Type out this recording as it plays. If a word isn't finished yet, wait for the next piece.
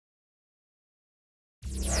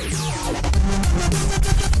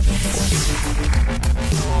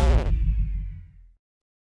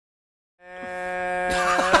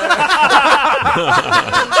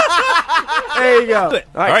There you go.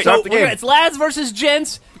 All right, so start the game. it's lads versus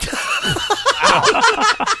gents.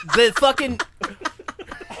 The fucking.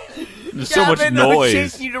 There's so much Gavin, noise. I was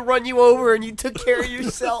chasing you to run you over, and you took care of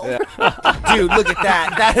yourself. Dude, look at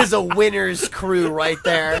that. That is a winner's crew right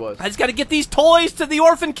there. I just got to get these toys to the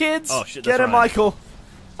orphan kids. Oh shit! Get That's him, right. Michael.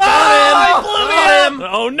 Got him.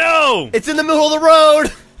 Oh no! It's in the middle of the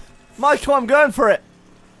road. Michael, I'm going for it.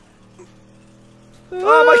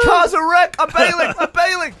 Oh, my car's a wreck. I'm bailing. I'm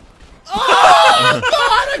bailing. Oh,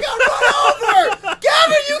 God, I got run over.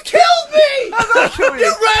 Gavin, you killed me. I'm not killing You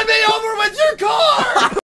you. ran me over with your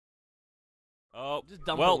car. Oh, Just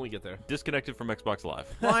dump it well, when we get there. disconnected from Xbox Live.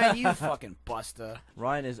 Ryan, you fucking buster.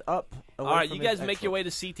 Ryan is up. All right, you guys make your way to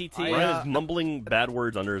CTT. Ryan is mumbling bad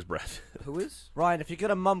words under his breath. Who is? Ryan, if you're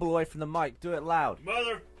gonna mumble away from the mic, do it loud.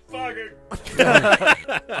 Motherfucker!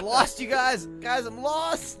 I lost you guys. Guys, I'm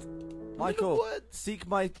lost. Michael, What? seek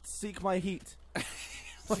my heat.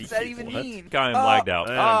 What's that even mean? Guy am lagged out.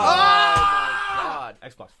 Oh, my God,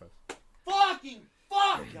 Xbox friend. Fucking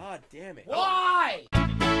fuck. God damn it. Why?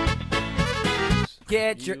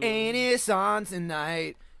 Get your anus on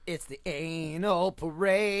tonight. It's the anal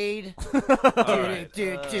parade.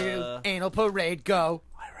 Do. Anal parade, go.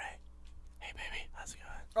 Hi, Ray. Hey, baby. How's it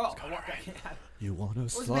going? Oh, You want a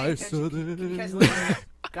slice of this?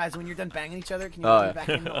 Guys, when you're done banging each other, can you go back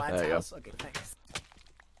into the lad's There you go. house? Okay, thanks.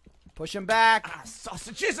 Push him back.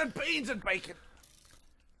 Sausages and beans and bacon.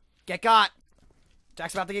 Get got.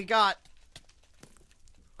 Jack's about to get got.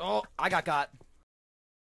 Oh, I got.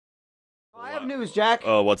 I have news, Jack.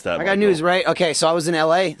 Oh, what's that? I got news, right? Okay, so I was in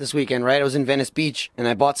LA this weekend, right? I was in Venice Beach, and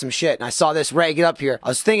I bought some shit, and I saw this. Ray, get up here. I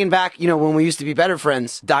was thinking back, you know, when we used to be better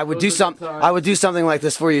friends. I would do something like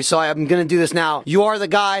this for you, so I'm gonna do this now. You are the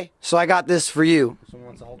guy, so I got this for you. Someone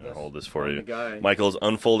wants to hold this? I'll hold this for you. guy. Michael's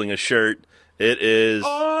unfolding a shirt. It is.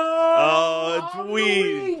 Oh, it's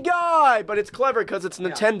weed. guy, but it's clever because it's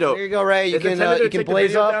Nintendo. There you go, Ray. You Is it can intended to you can take the blaze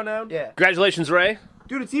video up. down now? Yeah. Congratulations, Ray.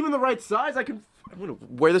 Dude, it's even the right size. I'm gonna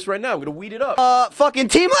wear this right now. I'm gonna weed it up. Fucking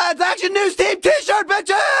Team Lads Action News Team T-shirt,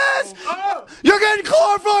 bitches! You're getting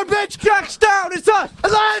chloroform, bitch! Jack's down. It's us.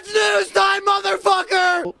 Lads News time,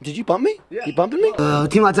 motherfucker! Did you bump me? Yeah. You bumping me?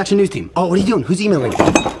 Team Lads Action News Team. Oh, what are you doing? Who's emailing?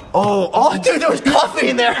 Oh, dude, there was coffee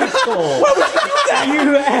in there. What would you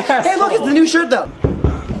do that? Hey, look, it's the new shirt though.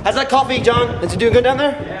 How's that coffee, John? Is it doing good down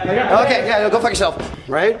there? Yeah. Okay, yeah, go fuck yourself.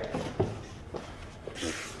 Right?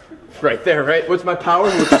 Right there, right? What's my power?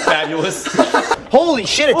 Which is fabulous. Holy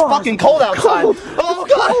shit, it's fucking cold outside. Oh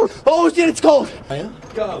god! Oh shit, it's cold.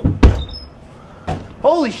 Go.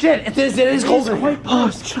 Holy shit, it is cold in here. Oh,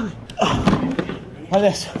 it's chilly. Like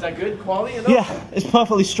this. Is that good quality enough? Yeah, it's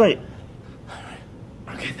perfectly straight.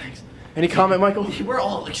 Okay, thanks. Any comment, Michael? We're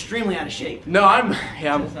all extremely out of shape. No, I'm.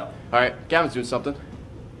 All right, Gavin's doing something.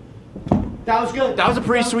 That was good. That was a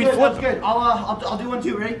pretty sweet flip. That was good. I'll do one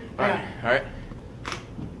too, ready? All right.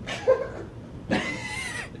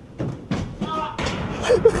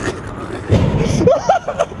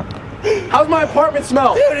 How's my apartment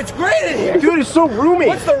smell? Dude, it's great in here. Dude, it's so roomy.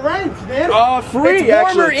 What's the rent, man? Free, It's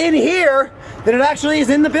warmer actually. in here than it actually is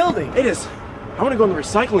in the building. It is. I want to go in the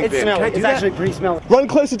recycling It's bin. smelly. Can I do It's that? actually pretty smelly. Run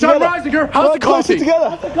closer John together. Reisinger, how's Run the closer coffee?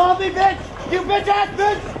 together. The coffee, bitch! You bitch ass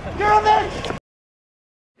bitch! You're a bitch!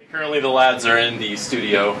 Currently, the lads are in the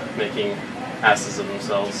studio making asses of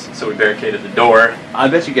themselves, so we barricaded the door. I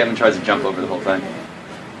bet you Gavin tries to jump over the whole thing.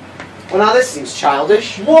 Well, now this seems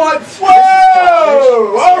childish. What?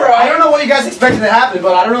 Whoa! All right. I don't know what you guys expected to happen,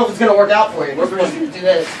 but I don't know if it's gonna work out for you. We're supposed to do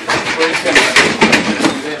this. We're just gonna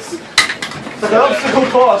do this. The obstacle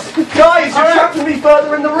course. Guys, you're trapping me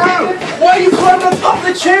further in the room. Why are you climbing on top of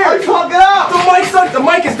the chair? I can't get out. The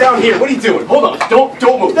mic is down here. What are you doing? Hold on.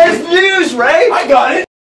 Don't move. There's news, Ray. I got it.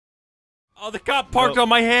 Oh, the cop parked on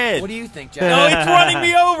my head. What do you think, Jack? No, it's running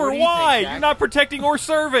me over. What do you Why? think, Jack? You're not protecting or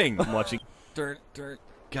serving. I'm watching. Dirt.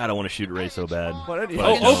 God, I want to shoot Ray so bad. Oh,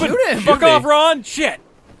 open! shoot him. Fuck off, Ron! Shit!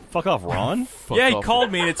 Fuck off, Ron. Yeah, he called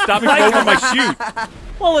me and it stopped me from over my shoot.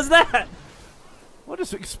 What was that? What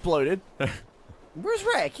just exploded? Where's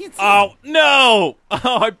Ray? I can't see. Oh no!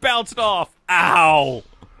 Oh, I bounced off. Ow!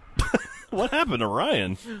 What happened to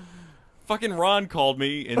Ryan? Fucking Ron called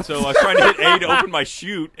me, and so I was trying to hit A to open my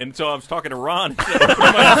chute, and so I was talking to Ron. Instead of opening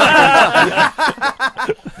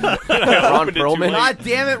my Ron Perlman. God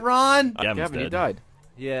damn it, Ron! Gavin's Gavin, you dead. died.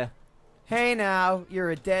 Yeah. Hey now,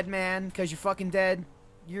 you're a dead man because you're fucking dead.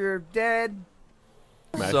 You're dead.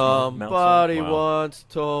 Somebody Wow. once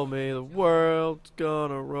told me the world's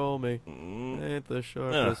gonna roll me. Ain't the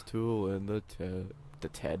sharpest tool in the Ted.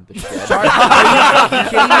 The shed. Are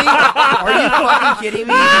you fucking kidding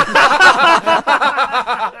me?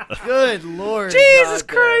 Good lord. Jesus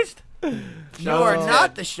God, Christ! You are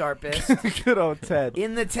not the sharpest. Good old Ted.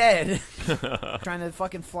 In the Ted. Trying to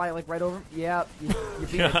fucking fly like right over. Yeah, you're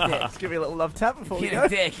being a dick. Let's give me a little love tap before we Being go. a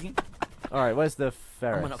dick. All right, where's the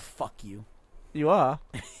ferret? I'm gonna fuck you. You are.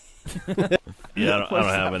 Yeah, I don't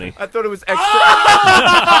have any. I thought it was extra.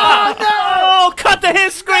 Oh, cut the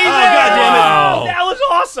his screaming! Oh, Wow. That was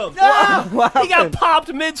awesome! What He got happened?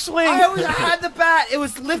 popped mid-swing. I had the bat. It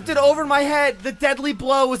was lifted over my head. The deadly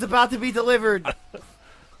blow was about to be delivered.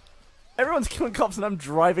 Everyone's killing cops and I'm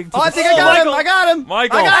driving to Oh, I the think I got Michael. him. I got him.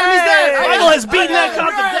 Michael. I got him. He's dead. I Michael got has him. beaten I that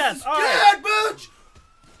got cop to him. death. All right. Boosh!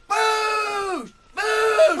 Boosh!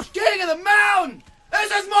 Boosh! King of the mountain!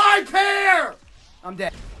 This is my pair! I'm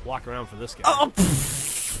dead. Walk around for this guy. Oh,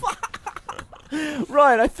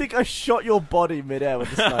 Ryan, I think I shot your body midair with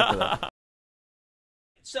the sniper there.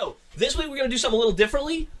 So, this week we're going to do something a little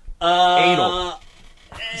differently. Anal.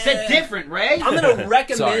 Is that different, Ray? I'm going to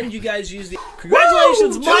recommend you guys use the...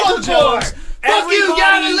 Congratulations, Michael Jones! Fuck you,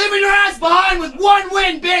 Gavin! Leaving your ass behind with one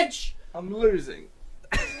win, bitch! I'm losing.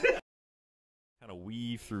 Kind of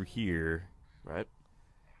weave through here, right?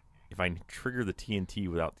 If I trigger the TNT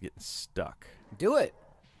without getting stuck. Do it.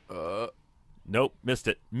 Nope, missed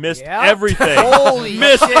it. Missed Yep. everything. Holy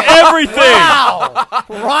missed shit. everything. Wow!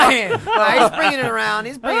 Ryan! He's bringing it around.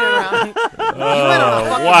 He's bringing it around. You went on a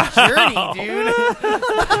fucking journey, dude.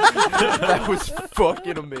 That was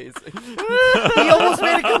fucking amazing. He almost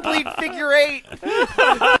made a complete figure eight.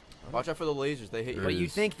 Watch out for the lasers. They hit you. But you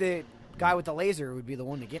think the guy with the laser would be the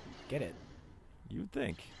one to get it. You would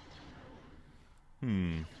think.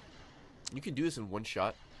 You can do this in one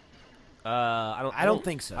shot. I don't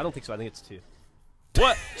think so. I don't think so. I think it's 2.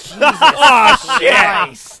 What? Oh,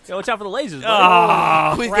 shit! Yo, watch out for the lasers, buddy.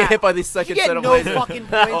 Ah. Please crap. get hit by the You second get set of no lasers. fucking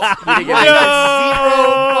points. You I get got 0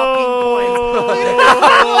 fucking points.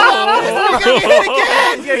 You're gonna get hit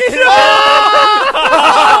again!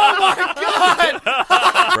 Oh my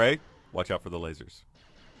god! Ray, watch out for the lasers.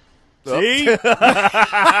 See? Damn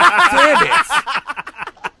it!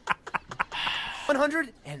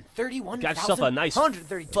 131,000. Got yourself a nice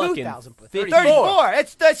 132,000. fucking 34.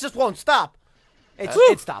 That just won't stop. It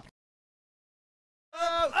stopped.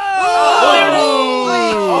 Oh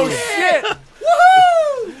shit!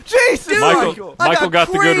 Woohoo! Jesus! Michael got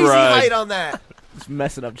the good Crazy ride. height on that. Just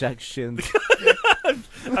messing up Jack's shins.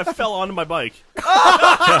 I fell onto my bike.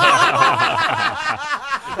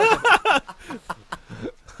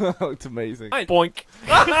 Looked amazing. Boink.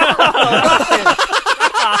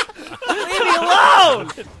 Leave me alone!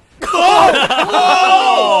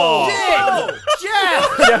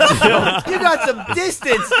 Jeff! You got some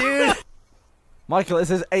distance, dude. Michael, it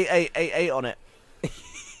says 8888 on it.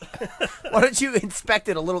 Why don't you inspect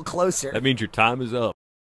it a little closer? That means your time is up.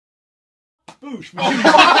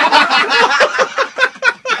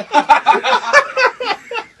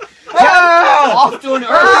 Off to an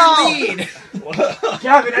early lead.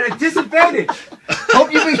 Gavin at a disadvantage.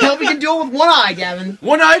 Hope you can do it with one eye, Gavin.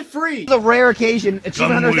 One-eyed free. It's a rare occasion.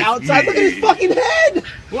 Achievement Hunter's with outside. me. Look at his fucking head.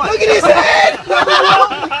 Look at his head.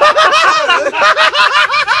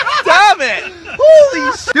 Damn it!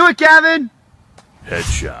 Holy shit. Do it, Gavin.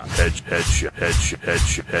 Headshot. Headshot.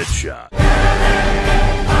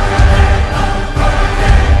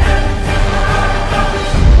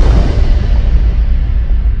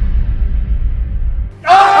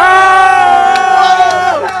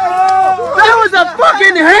 That was a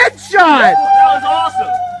fucking headshot. That was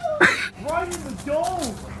awesome!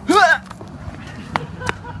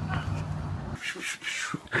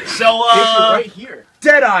 So, Right here.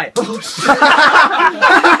 Deadeye. talking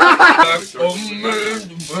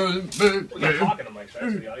to Mike,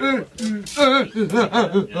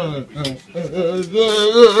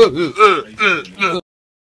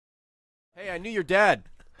 Hey, I knew your dad.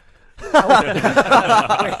 Wait,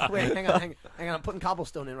 hang on. I'm putting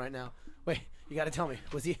cobblestone in right now. Wait, you got to tell me.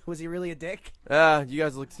 Was he really a dick? You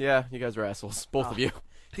guys looked. Yeah, you guys are assholes. Both of you.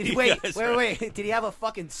 Did he wait? Did he have a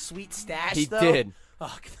fucking sweet stash? He though? did.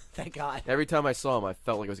 Oh, thank God. Every time I saw him, I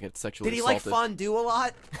felt like I was getting sexually Did he like assaulted. fondue a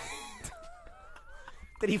lot?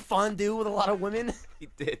 Did he fondue with a lot of women? He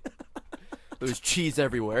did. There was cheese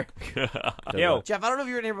everywhere. Yo. Jeff, I don't know if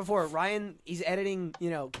you were in here before. Ryan, he's editing,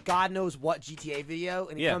 God knows what GTA video,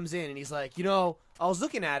 and he Yeah. comes in and he's like, I was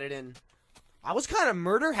looking at it and I was kind of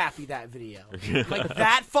murder happy that video. Like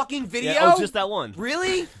that fucking video? Yeah, just that one.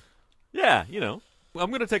 Really? Yeah, I'm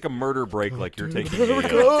going to take a murder break like you're taking a,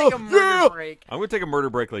 Take a murder break. I'm going to take a murder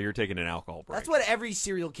break like you're taking an alcohol break. That's what every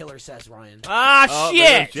serial killer says, Ryan. Ah, there's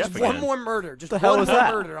shit! Jeff Just one again. more murder. Just The hell one was more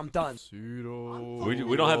that? murder. I'm done.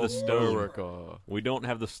 We don't have the stone. We don't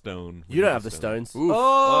have the stone. You don't have the stones. Oof. Oh!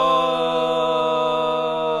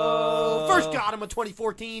 course, got him with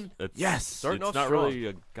 2014. Yes. Starting It's off not strong. really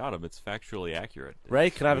a got him. It's factually accurate. Ray,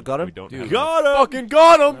 can I have a got him? We don't Dude. have Got him! Fucking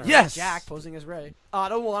got him! Right, Yes! Jack posing as Ray. I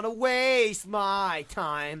don't want to waste my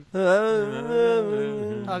time.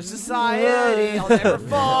 Of society, I'll never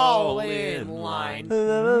fall in line.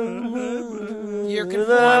 You're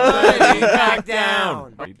conforming back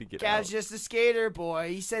down. I need to get Gav's out. just a skater boy.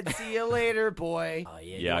 He said, "See you later, boy." Oh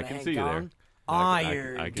yeah, Yeah, I can see you there.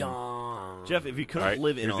 Iron I can- Dong. Jeff, if you couldn't All right,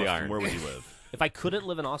 live in here's the Austin, iron. where would you live? If I couldn't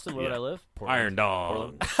live in Austin, where would I live? Iron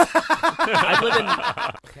Dog. I'd live in.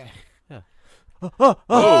 Okay. Oh,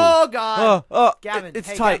 Oh God, Gavin, Gavin, it's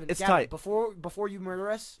hey, tight. Gavin, it's Gavin, tight. Before you murder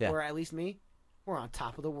us, Yeah. or at least me, we're on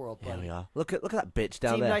top of the world, Here buddy. we are. Look at that bitch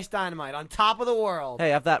down Team there. Nice Dynamite on top of the world. Hey,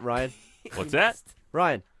 have that, Ryan. What's that?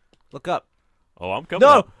 Ryan, look up. Oh, I'm coming. No,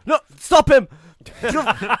 up. no, stop him!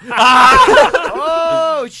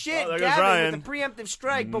 Oh shit, Oh, there goes Gavin Ryan. with the preemptive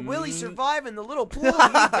strike, but will he survive in the little pool? He did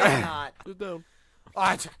not. down. All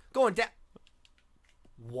right, going down.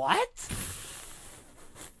 What?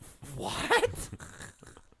 What?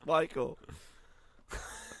 Michael.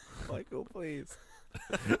 Michael, please.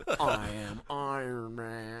 I am Iron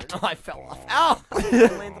Man. Oh, I fell off. Ow! I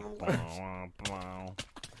landed on the ledge.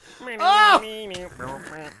 Ah!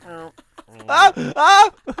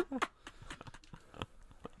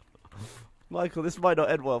 Michael, this might not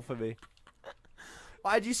end well for me.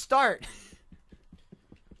 Why'd you start?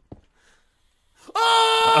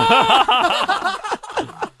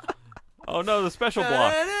 Oh no, the special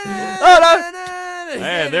block. Oh,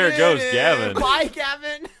 Man, there goes Gavin. Bye,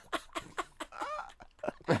 Gavin.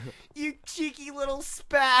 You cheeky little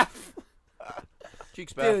spaff.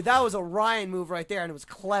 Cheeks Dude, that was a Ryan move right there, and it was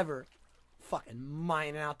clever. Fucking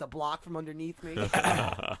mining out the block from underneath me.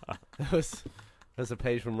 There's a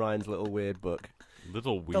page from Ryan's little weird book.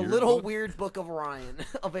 Little weird. The Little Weird Book of Ryan.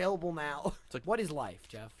 Available now. It's like, what is life,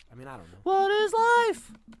 Jeff? I mean, I don't know. What is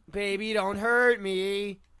life? Baby, don't hurt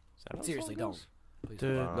me. Seriously, don't. Please.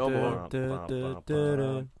 No more.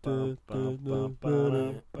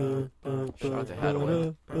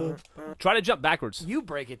 Try to jump backwards. You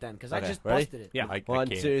break it then, because I Okay, just ready? busted it. Yeah. I 1,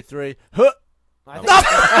 can't. 2, 3. Huh! I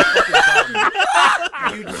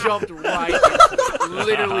You jumped right into it.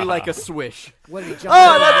 Literally like a swish. What did he jump in the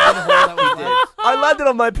hole that was left? I landed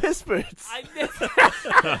on my piss boots.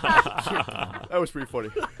 That was pretty funny.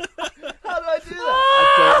 How did I do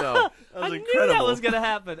that? I don't know. I knew that was gonna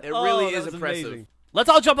happen. It really that is was impressive. amazing. Let's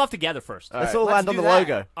all jump off together first. Let's right, all let's land on do the that.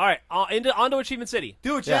 logo. All right, onto Achievement City.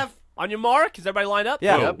 Do it, Jeff. On your mark, is everybody lined up?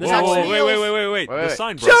 Yeah. Whoa, Yep. whoa, Jackson whoa, wait, Heels. wait. The Wait.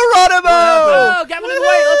 sign broke. Geronimo! Oh, Gavin in the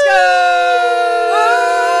way. Let's go!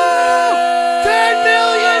 10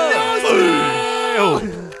 million!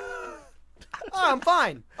 Oh, I'm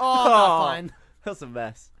fine. Oh, I'm not fine. That's a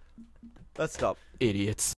mess. Let's stop.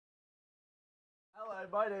 Idiots. Hello,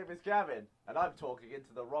 my name is Gavin, and I'm talking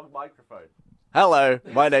into the wrong microphone. Hello,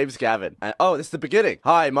 my name's Gavin. Oh, this is the beginning.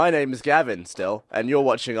 Hi, my name is Gavin still, and you're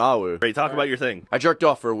watching Awu. Great, talk about your thing. I jerked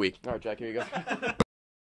off for a week. All right, Jack, here you go.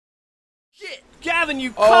 Gavin,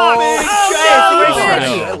 you Oh, cock!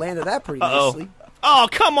 I landed that pretty nicely. Oh,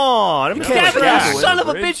 come on! Gavin, Gavin, you son of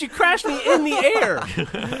a Bridge. bitch! You crashed me in the air,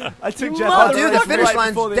 I took You Jeff mother- out Dude, the right finish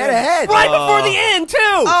line's before the dead end. ahead. right before the end too.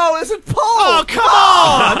 Oh, there's a pole! Oh, come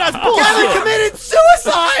on! That's bullshit. Gavin committed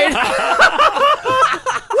suicide!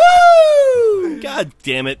 Woo! God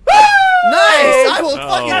damn it! Nice! I will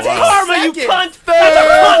fucking wow. take Karma, you second. cunt! That's a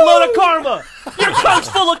cunt load of karma! Your trunk's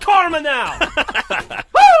full of karma now!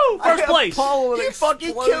 Woo! First place! You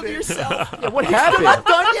fucking killed yourself. Yeah, what happened? Not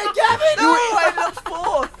done yet, Gavin? No, I ended up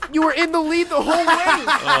fourth! You were in the lead the whole way.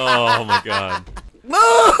 Oh my god.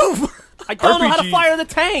 Move! I don't know how to RPG. fire the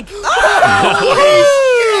tank!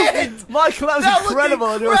 Holy shit! Michael, that was That incredible.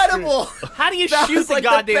 was on your screen. incredible! How do you That shoot was the like the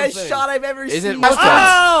goddamn best thing? shot I've ever Is it seen. most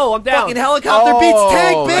Oh, I'm down. Fucking helicopter beats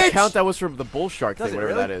tank, bitch! The count that was from the bull shark thing, it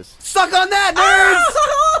whatever really? that is. Suck on that, nerds!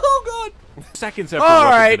 Oh, God. Seconds after All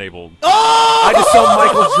weapons right. enabled. I just saw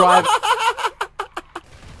Michael drive.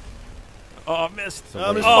 Oh, I missed.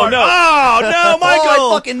 Oh, no. Oh, no, Oh, Michael! I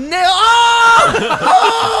fucking nailed.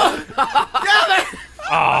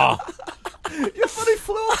 Oh! Your funny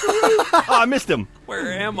flew off the roof. Oh, I missed him.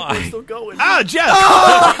 Where am I? Still going. Ah, Jeff!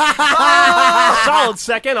 Solid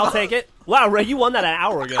second, I'll take it. Wow, Ray, you won that an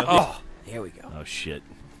hour ago. Oh, there we go. Oh, shit.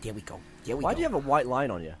 There we go. There we Why go. do you have a white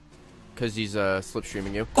line on you? Because he's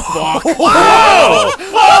slipstreaming you. Oh,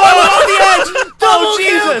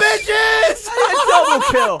 Jesus! bitches! Double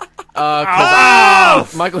kill.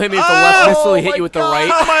 Because Michael hit me with the left missile, he hit you with the right.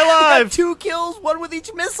 How am I alive? 2 kills, 1 with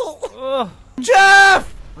each missile.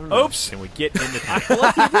 Jeff! Oops. Can we get in the tank?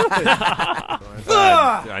 What are you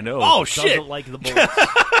doing? I know. Oh, shit. Doesn't like the bullets.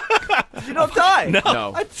 You don't die.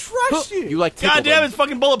 No. I trust you. You like God damn, it's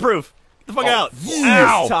fucking bulletproof. Get the fuck out.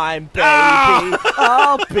 This time, baby,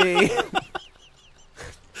 I'll be.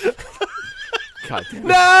 God damn it.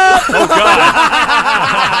 No! Oh, God.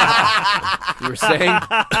 You were saying?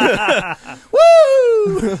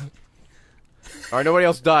 Woo! All right, nobody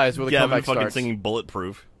else dies. Will the Yeah, I'm comeback fucking starts? singing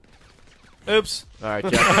bulletproof. Oops. All right,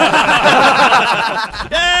 Jeff.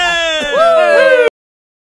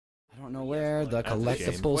 I don't know where the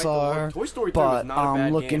collectibles are, Toy Story 2 but is not a I'm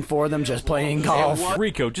bad looking game. for them just playing golf.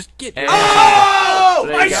 Rico, just get Oh!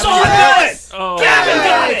 I saw it! Oh. Gavin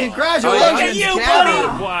got it! Congratulations, Look at you, Gavin.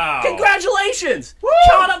 buddy! Wow. Congratulations!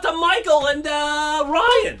 Shout out to Michael and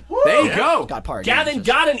Ryan. There you go. Got party. Gavin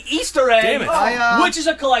got an Easter egg, Damn it. which is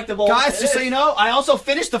a collectible. Guys, just so you know, I also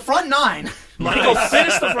finished the front 9. Michael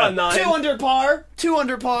finished the front 9. 2 under par. 2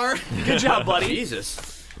 under par. Good job, buddy. Jesus.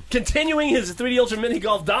 Continuing his 3D Ultra Mini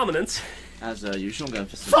Golf dominance. As usual, I'm going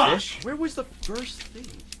for some Fuck! fish. Where was the first thing?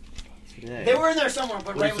 They were in there somewhere,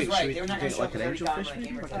 but Ray was right. Should They were not we going to do show like an up angel fish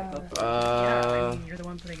maybe? Yeah, I mean, you're the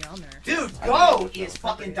one putting it on there. Dude, Go is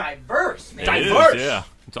fucking diverse, man. It is, Diverse. yeah.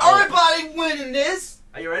 It's all- Everybody winning this.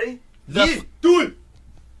 Are you ready? The Do it.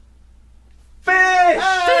 Fish!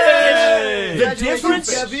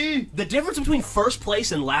 The difference between first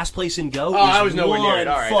place and last place in Go I is was nowhere near one it.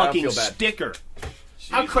 All right, I don't fucking feel bad. sticker.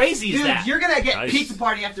 How crazy is Dude, that? you're going to get Nice. pizza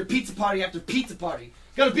party after pizza party after pizza party.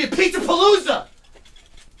 Gonna be a pizza palooza.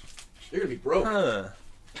 You're gonna be broke. Huh.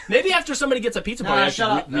 Maybe after somebody gets a pizza party, I should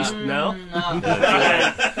shut up. no?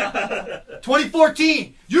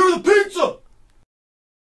 2014, you're the pizza. All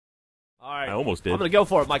right. I almost did. I'm gonna go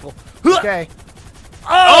for it, Michael. Okay.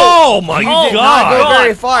 Oh my did not God! go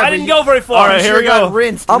very far. I but didn't you- go very far. All right, here we go.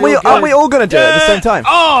 Rinsed Aren't we all gonna do it at the same time?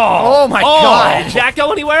 Oh my God. Did Jack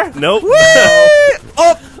go anywhere? Nope.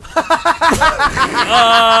 Up.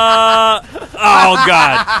 Oh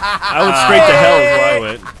God! I went straight to hell is where I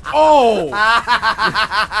went. Oh.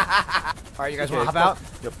 All right, you guys want to hop out?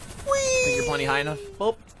 Yep. Think you're plenty high enough?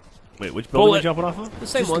 Oh, Wait, which building are Bullet. you jumping off of? The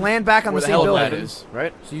same just one. land back on Where the the same helipad building. is,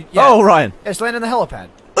 right? So you, yeah, Oh, Ryan. just land on the helipad.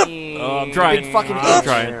 Oh, I'm trying. Big fucking I'm itch.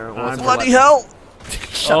 trying. Bloody hell.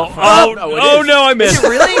 Oh no, I missed.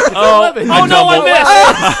 Really? Oh no, I missed.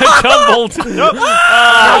 I tumbled. You're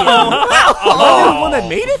the one that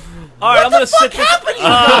made it? All right, I'm gonna sit this.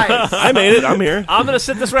 I made it. I'm here. I'm gonna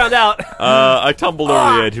sit this round out. I tumbled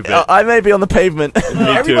over the edge a bit. I may be on the pavement. Me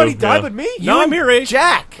Everybody too, died yeah. but me? No, I'm here, Ray.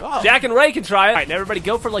 Jack. Jack and Ray can try it. All right, now everybody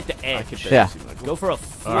go for like the edge. Yeah. Go for a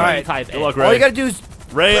free right. type Good edge. luck, All you Ray. gotta do is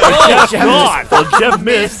Ray. Oh, Jeff God. Well, Jeff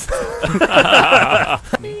missed.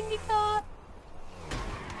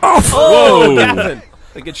 Oh, Whoa. Gavin.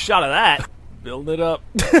 A good shot of that. Build it up.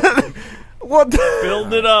 What?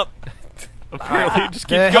 Build it up. Apparently, just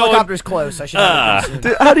keep the going. helicopter's close. I should have it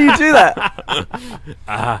soon. How do you do that?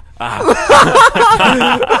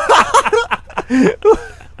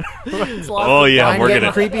 Oh yeah, Line we're getting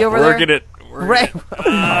gonna creepy over working there? it. Ray.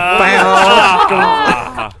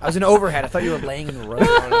 I was in overhead. I thought you were laying in the road.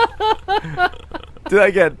 Do that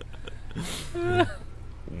again.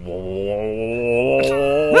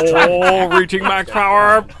 Reaching max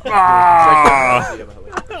power. Ah.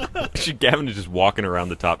 Gavin is just walking around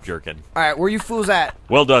the top jerking. All right, where you fools at?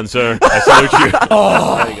 Well done, sir. I salute you.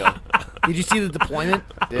 There you go. Did you see the deployment?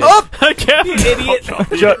 Gavin, Idiot.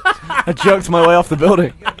 I jumped my way off the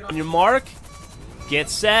building. On your mark, get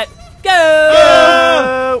set,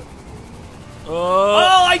 go!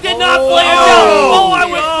 Oh, I did not land. Oh, I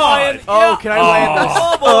went flying. Oh, can I land this?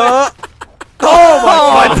 Oh, boy. Oh my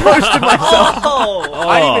God! I posted myself. Oh.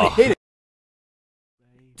 I didn't even hit it.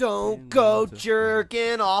 Don't go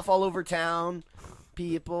jerking off all over town.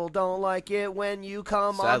 People don't like it when you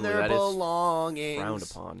come on Sadly, their that is belongings. Frowned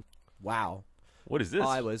upon. Wow. what is this?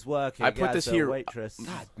 I was working I put as this a here waitress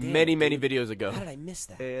God damn, many dude. videos ago. How did I miss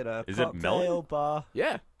that? in a Is it cocktail melon? bar.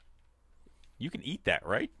 Yeah. You can eat that,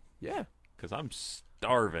 right? Yeah. Because I'm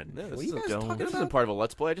starving. This, What are you guys talking this about? isn't part of a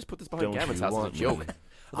Let's Play. I just put this behind Don't Gavin's you house as a want joke. me?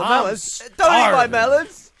 The melons. Don't eat my starving.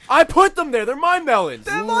 melons. I put them there. They're my melons.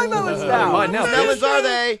 They're my melons They're now. mine now, Whose bitch. melons are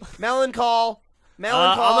they? Melon call.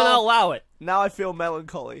 Melon call. I'm gonna allow it. Now I feel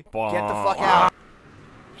melancholy. Get the fuck out.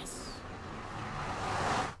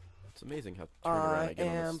 It's amazing how turned around I get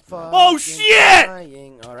on this. Oh, shit!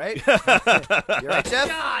 Dying. All right. You right, Jeff?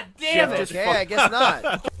 God damn it. Okay, I guess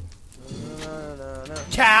not.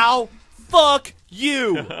 Cow. Fuck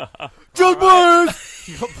you.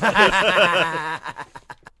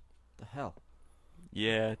 The hell?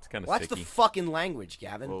 Yeah, it's kind of Watch the sticky. fucking language,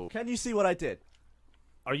 Gavin. Whoa. Can you see what I did?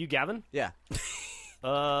 Are you Gavin? Yeah.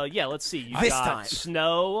 Yeah, let's see. You This got time.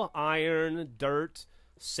 snow, iron, dirt,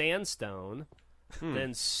 sandstone,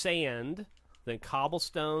 then sand, then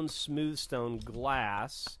cobblestone, smooth stone,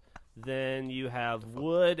 glass. Then you have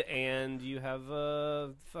wood, and you have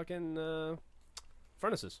fucking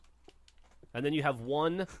furnaces. And then you have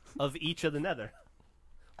one of each of the nether.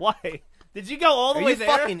 Why? Did you go all the way there?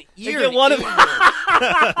 Fucking and ear get one of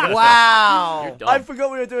Wow. I forgot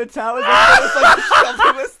we were doing towers. I was like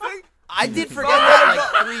shoving this thing. I did forget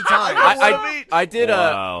that like 3 times.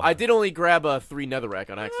 I did only grab 3 netherrack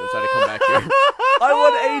on accident, so I had to come back here. I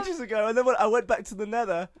won ages ago, and then when I went back to the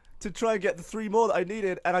nether to try and get the 3 more that I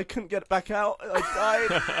needed, and I couldn't get back out.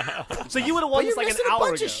 I died. So you would have won this like an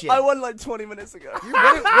hour ago. I won like 20 minutes ago.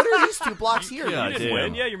 What are these 2 blocks here? Yeah, You didn't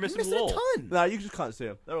win. Yeah, you're missing missing wool. a ton. Nah, you just can't see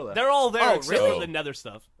them. They're all there. They're all there Oh, except really? for the nether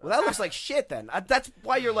stuff. Well, that looks like shit then. That's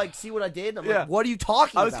why you're like, see what I did? I'm Yeah. like, what are you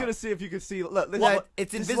talking about? I was gonna see if you could see. Look, this Well, is what,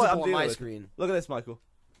 it's this is invisible what I'm on dealing my with. screen. Look at this, Michael.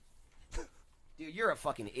 Dude, you're a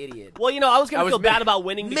fucking idiot. Well, you know, I was going That to feel was me. bad about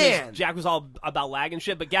winning because Man. Jack was all about lag and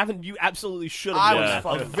shit, but Gavin, you absolutely should I have was won that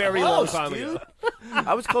fucking a very long close, time dude. ago.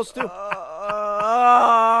 I was close too. If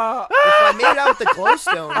I made it out with the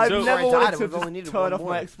glowstone, I've before never I died, wanted I to would have only just needed turn one off more.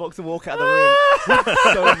 my Xbox and walk out of the room.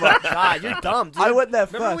 So much. God, you're dumb, dude. I went there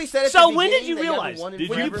Remember first. we said at So the when did beginning you that realize? won in Did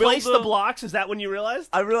you forever? place the blocks? Is that when you realized?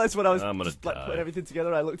 I realized when I was I'm gonna just, like, die. putting everything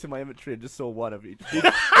together, I looked in my inventory and just saw 1 of each.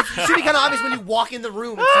 It should be kind of obvious when you walk in the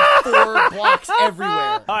room and see 4 blocks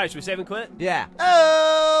everywhere. All right, should we save and quit? Yeah.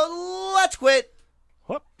 Let's quit.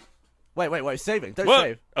 Wait, saving. Don't What?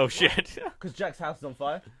 save. Oh shit! Because Jack's house is on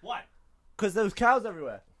fire. What? Because there was cows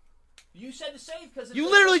everywhere. You said to save because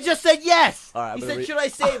You literally just said yes. All right, I'm you gonna said, should I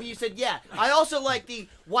save? And you said yeah. I also like the,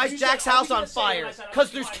 why is You Jack's said, are we house gonna on save? And I fire? said, I'm Because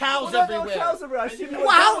gonna there's do my- cows Well, there were everywhere. cows everywhere. I see you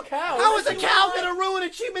Wow, were cows. how is a cow going to ruin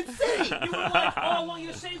Achievement City? You were like, oh, I want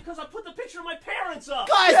you to save because I put the picture of my parents up.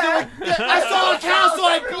 Guys, I saw a cow, so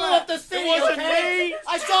I blew up the city, wasn't okay? me.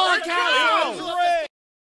 I saw a cow, so I blew up the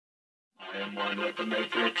I am one with the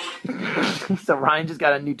Matrix. So Ryan just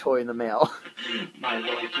got a new toy in the mail. My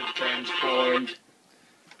voice is transformed.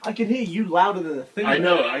 I can hear you louder than the thing. I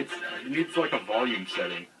know. It needs like a volume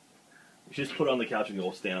setting. You should just put it on the couch and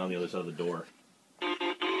go stand on the other side of the door. What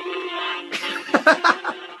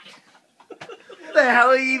the hell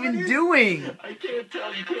are you even doing? I can't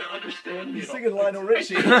tell. You can't understand me. He's singing Lionel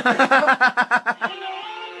Richie.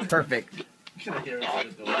 Perfect. You have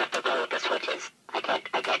to go with the switches. I can't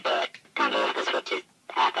do it. Can't move the switches.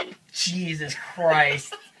 Happen. Jesus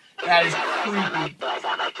Christ. That is creepy. Do I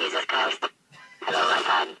sound like Jesus Christ? Hello, my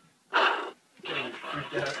son.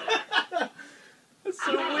 That's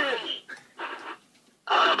so weird.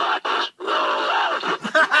 Autobots, roll out.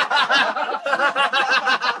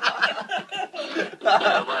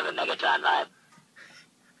 More of a Megatron vibe.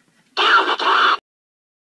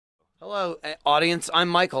 Hello, audience. I'm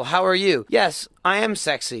Michael. How are you? Yes, I am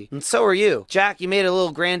sexy. And so are you. Jack, you made a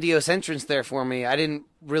little grandiose entrance there for me. I didn't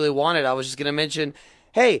really want it. I was just going to mention,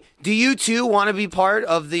 hey, do you too want to be part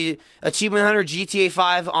of the Achievement Hunter GTA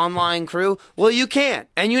 5 online crew? Well, you can't,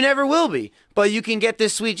 and you never will be. But you can get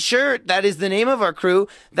this sweet shirt. That is the name of our crew.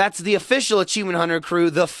 That's the official Achievement Hunter crew,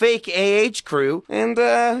 the fake AH crew. And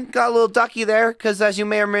got a little ducky there, because as you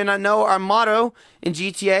may or may not know, our motto in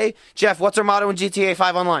GTA. Jeff, what's our motto in GTA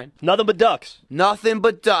 5 Online? Nothing but ducks. Nothing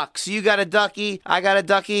but ducks. You got a ducky, I got a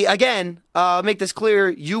ducky. Again, make this clear,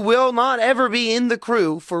 you will not ever be in the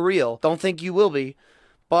crew for real. Don't think you will be.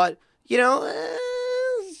 But, you know,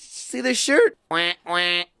 see this shirt? Wah,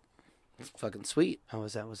 wah. It's fucking sweet. How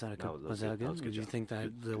was that? Was that a good? Was that good? Did you think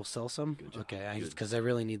that they will sell some? Okay, because I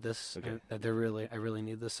really need this. Okay. I really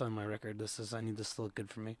need this on my record. I need this to look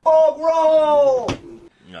good for me. Oh, roll! All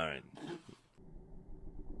right.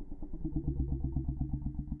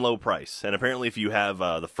 Low price, and apparently, if you have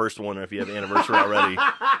the first one, or if you have the anniversary already,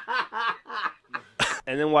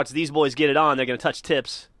 And then watch these boys get it on. They're going to touch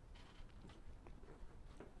tips.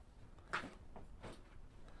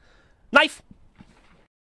 Knife!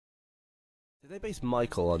 Did they base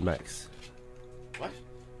Michael on Max? What?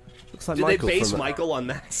 Looks like Did Michael they base from, Michael on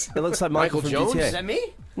Max? It looks like Michael from Jones? GTA. Is that me?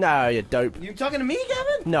 No, you dope. You talking to me,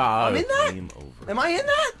 Gavin? No. I'm in that? Game over. Am I in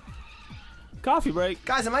that? Coffee break.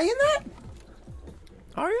 Guys, am I in that?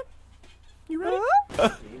 Are you? You ready?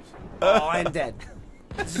 Oh, I'm dead.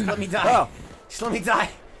 Just let me die. Just let me die.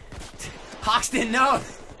 Hoxton, no.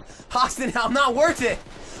 Hoxton, I'm not worth it.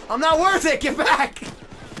 I'm not worth it. Get back.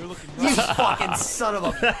 You fucking son of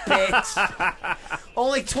a bitch.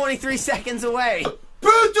 Only 23 seconds away.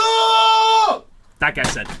 That guy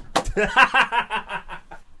said.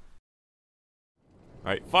 All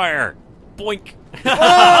right, fire! Boink!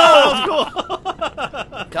 Oh,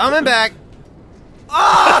 cool. Coming back.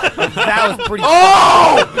 That was pretty.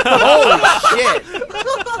 Holy shit!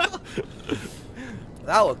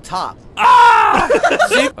 That looked top.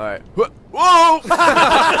 Alright. Whoa!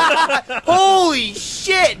 Holy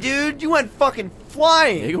shit, dude! You went fucking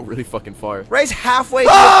flying. Yeah, you go really fucking far. Ray's halfway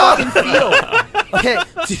through the fucking field. Okay,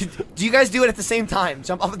 do you guys do it at the same time?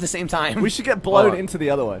 Jump off at the same time. We should get blown into the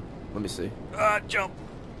other way. Let me see. Jump.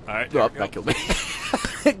 All right. Oh, that killed me.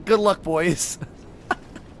 Good luck, boys.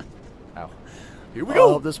 Ow. Here we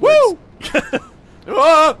go. This Woo!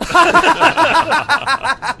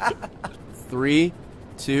 3,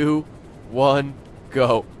 2, 1,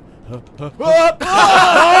 go. Double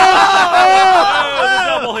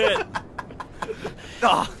hit.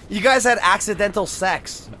 Oh, you guys had accidental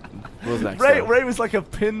sex. What was that? Ray was like a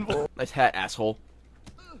pinball. Nice hat, asshole.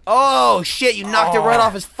 Oh shit! You knocked it right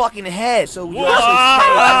off his fucking head. So you actually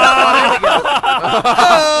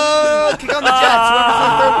kick on the jets.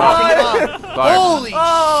 Kick him on. Holy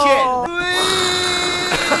shit!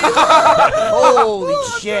 Holy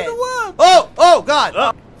shit! Oh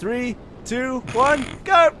god! 3, 2, 1,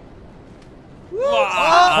 go! You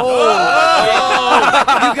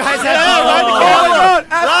guys had Let him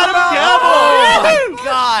Oh my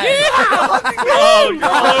god! Oh, you're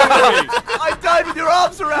all over me. I died with your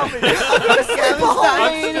arms around me! I'm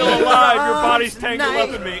still alive. Your body's tangled up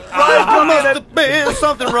in me. Must have been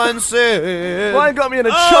something run said. Ryan got me in a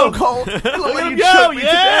chokehold. Look at him go!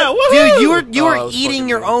 Yeah! Dude, you were eating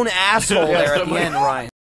your own asshole there at the end, Ryan.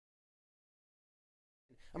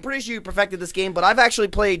 I'm pretty sure you perfected this game, but I've actually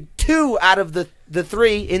played 2 out of the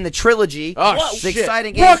 3 in the trilogy. Oh, it's an shit.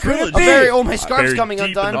 exciting game. What could it be? My scarf's Buried coming deep in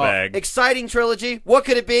undone. the bag. Exciting trilogy. What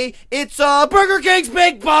could it be? It's Burger King's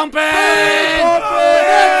Big Bumpin'! Big Bump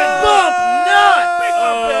Nut!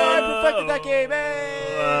 I perfected that game.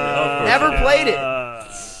 Never played it.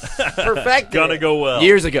 Perfected. Gonna go well.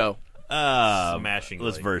 Years ago. Smashing.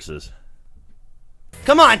 Let's like. versus.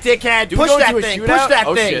 Come on, dickhead. Do we Push go that into a thing. shootout? Push that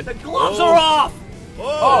Oh, thing. shit. The gloves are off.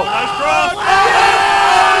 Oh, nice cross.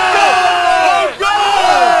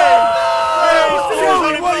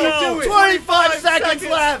 What are you doing? 25 seconds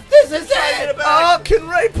left. This is it. Oh, can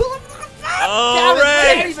Ray pull him? Oh,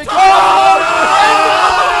 Ray. He's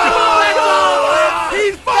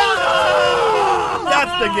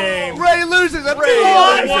That's the game. Ray loses at Ray,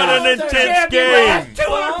 what an intense game.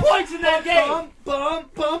 200 points in that game.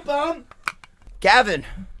 Gavin,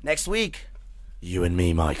 next week. You and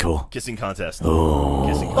me, Michael. Kissing contest. Oh.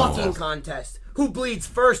 Kissing Fucking contest. contest. Who bleeds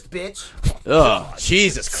first, bitch? Ugh,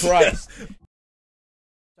 Jesus Christ.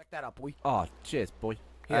 Check that up, boy. Oh, cheers, boy.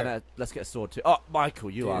 Here. And let's get a sword too. Oh, Michael,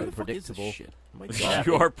 you are Who the fuck is this predictable. shit?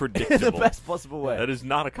 You are In the predictable. best possible way. That is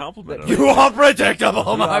not a compliment. You are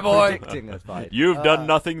predictable, my are boy. predicting a fight. You've done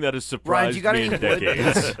nothing that has Ryan, surprised you got me in any wood?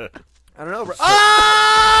 decades. I don't know.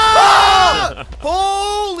 Ah!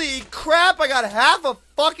 Holy crap! I got half a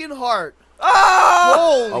fucking heart.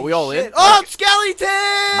 Holy Are we all in? shit. Oh, skeleton!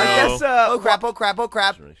 I guess. Oh crap! Oh crap! Oh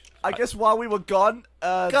crap! I guess while we were gone,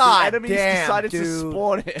 the God enemies damn, decided dude. to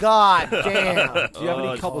spawn here. God damn! Do you have any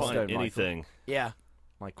it's cobblestone, fine. Michael? Anything. Yeah,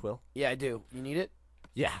 My quill. yeah, I do. You need it?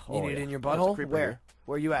 Yeah. You need it in your There's a butthole? creeper Where? here.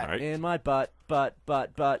 Where you at? All right. In my butt. But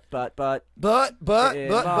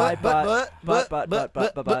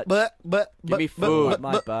Give me food.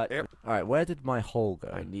 My butt. All right, where did my hole go?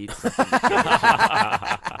 I need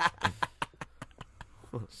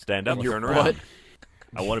Stand up and your turn around. butt.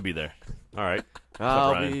 I want to be there. All right.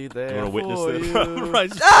 I'll Ryan? be Do there. you want to witness for this? you.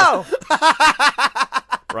 Ryan's No!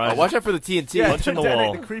 Ryan's Watch out for the TNT. Yeah, Punch in the detonate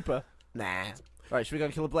wall. the creeper. Nah. Right, should we go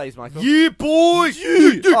and kill a blaze, Michael? Yeah, boys.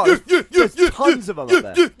 Oh, there's tons of them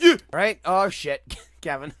up there. Right? Oh shit,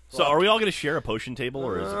 Kevin. So are we all going to share a potion table,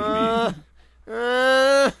 or is it going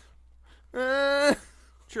to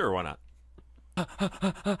Sure, why not?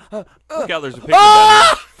 Look out, there's a picture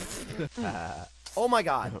down here. Oh my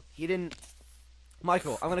god. He didn't.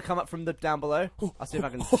 Michael, I'm gonna come up from the down below. I'll see if I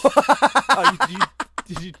can. Oh,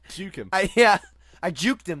 did you juke him? I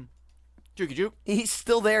juked him. Juke. He's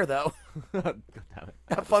still there though. God damn it.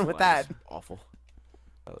 Have fun with that. Awful.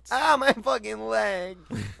 Ah, my fucking leg.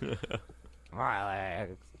 My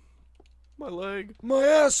legs. My leg. My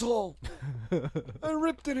asshole. I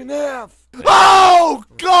ripped it in half. Oh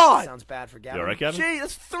god. Sounds bad for Gavin. You all right, Kevin? Gee,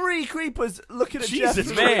 there's 3 creepers looking at Jesus,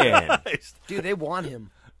 Jeff. man. Dude, they want him.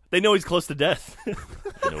 They know he's close to death.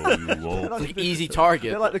 No, you won't. It's an easy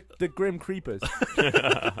target. They're like the grim creepers.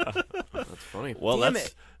 That's funny. Well, Damn that's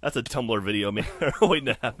it. that's a Tumblr video waiting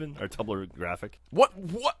to happen, or Tumblr graphic. What?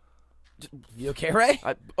 You okay, Ray?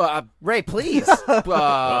 Ray, please.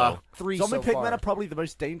 Three Zombie so pigmen far. are probably the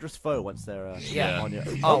most dangerous foe once they're on you.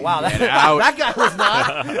 Oh wow, that guy was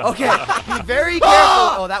not. Okay, be very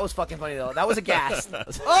careful. Oh, that was fucking funny though. That was a gas.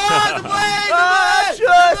 Oh, the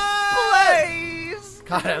blaze!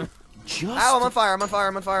 Got him. Ow, I'm on fire. I'm on fire.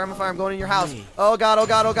 I'm on fire. I'm on fire. I'm going in your house. Oh god. Oh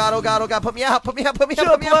god. Oh god. Oh god. Oh god. Put me out. Put me out. Put me out.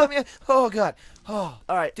 Put me out. Put me out. Oh god. Oh.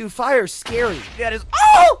 All right, dude. Fire's scary. Yeah, it is.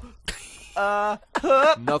 Oh.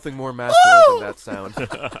 Nothing more masculine than that sound.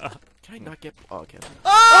 Can I not get? Oh, okay.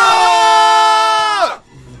 Oh!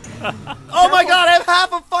 Oh my god, I have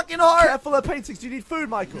half a fucking heart! Careful of paintings. Do you need food,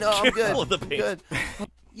 Michael? No, I'm good. Careful of the I'm good.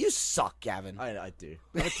 You suck, Gavin. I do.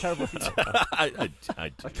 I'm a terrible teacher. I I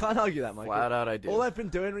can't argue that, Michael. Flat out, I do. All I've been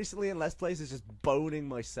doing recently in Let's Plays is just boning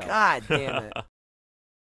myself. God damn it.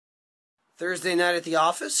 Thursday night at the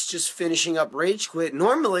office, just finishing up Rage Quit.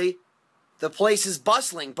 Normally, the place is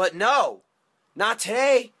bustling, but no, not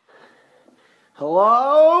today.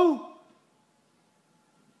 Hello?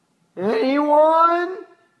 Anyone?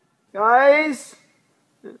 Guys?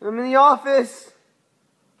 I'm in the office.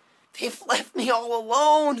 They've left me all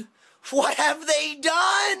alone. What have they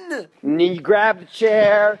done? And then you grab the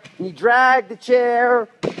chair, and you drag the chair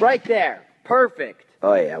right there. Perfect.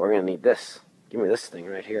 Oh yeah, we're gonna need this. Give me this thing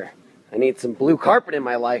right here. I need some blue carpet in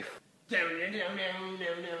my life.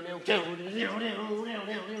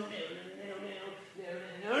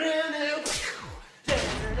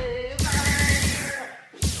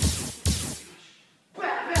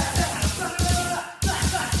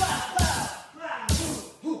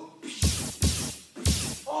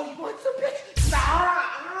 Oh, you want some bitch?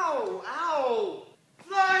 Ow! Ow!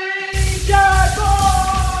 Flying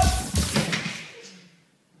Dodgeball!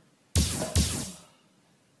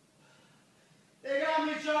 They got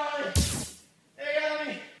me, Charlie. They got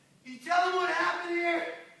me. You tell them what happened here.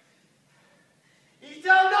 You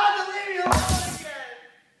tell them not to leave me alone again.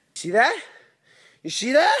 See that? You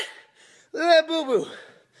see that? Look at that boo-boo.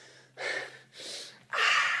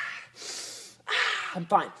 I'm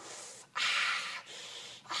fine.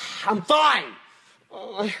 I'm fine.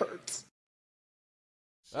 Oh, it hurts.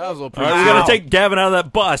 That was a little All right, we gotta take Gavin out of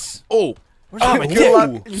that bus. Oh. Oh, Good whoa.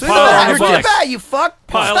 luck. Pile on the bus. Bad, you fuck.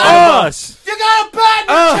 Pile on the bus. You got a bat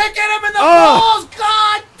and you're kicking him in the balls.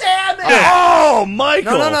 God damn it. Oh,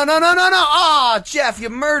 Michael. No. Oh, Jeff, you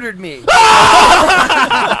murdered me.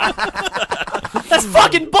 That's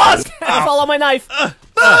fucking bust! I fall on my knife.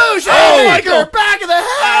 Boosh! Michael! Back of the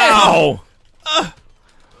head! Ow.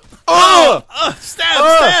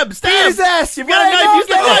 Stab! Beat his ass! You've got a knife. Use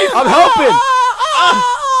the knife. I'm helping!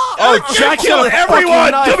 Oh, Jack killed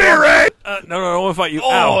everyone! Come here, Ray! No, I want to fight you.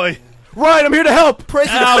 Ow. Ryan, I'm here to help!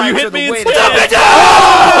 Prison Ow, you strikes hit are the me way instead. to go.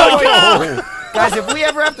 Oh, Guys, if we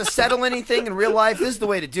ever have to settle anything in real life, this is the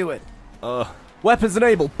way to do it. Weapons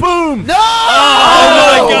enabled. Boom! No!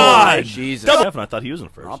 Oh, my God! Jesus. Stefan, I thought he was in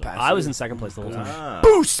first. I was in second place the whole time.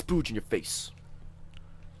 Boost! Spooge in your face.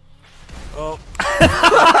 Wow,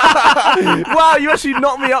 you actually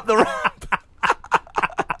knocked me up the ramp.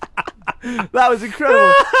 That was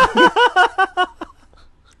incredible.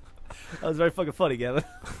 That was very fucking funny, Gavin.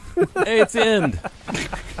 Hey, it's end.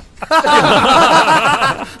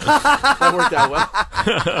 That worked out well.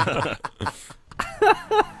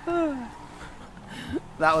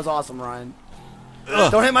 That was awesome, Ryan.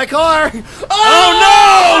 Don't hit my car!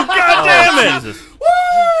 Oh, no! God damn it! Jesus.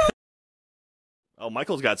 Oh,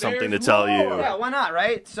 Michael's got something to tell you. Yeah, why not,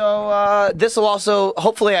 right? So, this will also,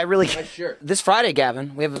 hopefully I really... Nice shirt. This Friday,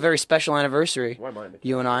 Gavin, we have a very special anniversary. Why am I in the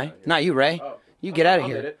You and I. Not you, Ray. Oh. You get out of I'll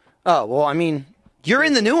here. hit it. Oh, well, I mean, you're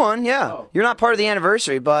in the new one, yeah. Oh. You're not part of the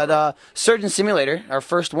anniversary, but Surgeon Simulator, our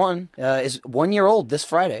first one, is 1 year old this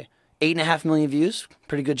Friday. 8.5 million views.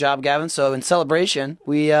 Pretty good job, Gavin. So in celebration,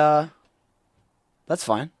 we, that's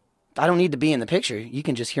fine. I don't need to be in the picture. You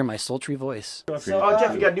can just hear my sultry voice. Oh,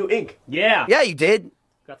 Jeff, you got new ink. Yeah. Yeah, you did.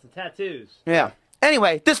 Got some tattoos. Yeah.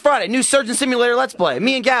 Anyway, this Friday, new Surgeon Simulator Let's Play.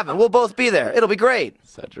 Me and Gavin, we'll both be there. It'll be great.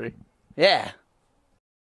 Cedric. Yeah.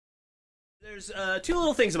 There's two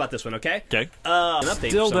little things about this one, okay? Okay. An update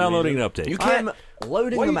Still for some downloading reason. an update. You can't.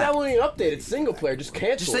 Loading Why are the you map. downloading an update? It's single player. Just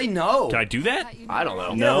cancel. Just say it. no. Can I do that? I don't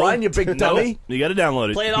know. No. Ryan, you big dummy. You got to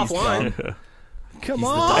download it. Play it He's offline. dumb. Come I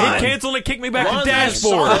on. hit cancel and it kicked me back Ron's to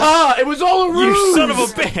dashboard. Aha! It was all a ruse! You son of a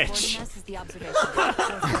bitch!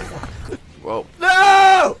 Whoa.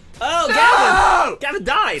 No! Oh, Gavin! Gavin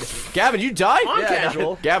died! Gavin, you died? On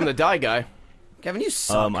casual. Gavin, the die guy. Gavin, you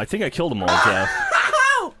suck. I think I killed them all, Jeff.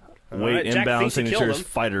 Weight, Alright, Jack inbound, thinks he killed signatures, him.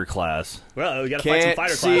 fighter class. Well, we gotta fight some Can't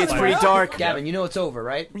fighter see. class. It's pretty dark. Gavin, you know it's over,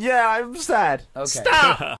 right? Yeah, I'm sad. Okay.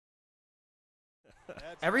 Stop!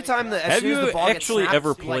 Every time as Have soon as you the ball gets actually snapped, ever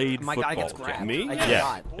like, played my guy gets football, grabbed. Jack? Me? I get Yeah.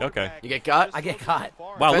 caught. Okay. You get got? I get caught. Wow,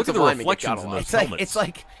 look at Defensive the linemen get reflections caught a in lot. those It's like helmets. it's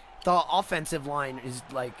like the offensive line is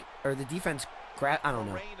like, or the defense grab. I don't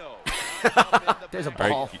know. There's a All right,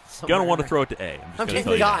 ball. you're gonna want to throw it to A. I'm just I'm gonna getting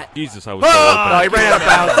tell you got. that. Jesus, I was. Oh, no, he ran out of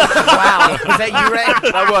bounds. Wow, was that you, Ray?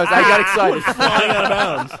 That was. I got excited. Flying out of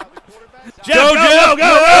bounds. Jeff,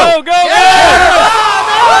 go!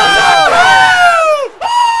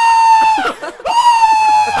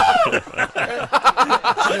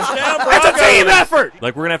 It's a team effort.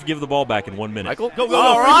 Like we're gonna have to give the ball back in 1 minute. Michael, Go,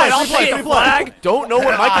 all right, I'll free play, take the free play. flag. Don't know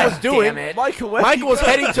what Michael was doing. damn it. Michael, Michael was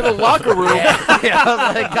heading to the locker room. Yeah, I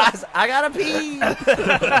was like, guys, I gotta pee. My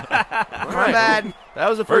bad. That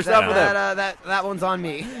was the first out for them. That one's on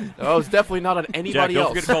me. Oh, it's definitely not on Jack, anybody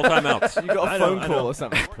don't else. forget to call timeouts. You got a phone call or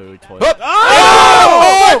something. Poo toilet. Hup.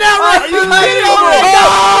 Oh! Now, Ray, you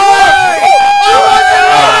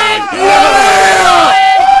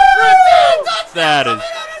That is.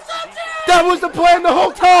 That was the plan the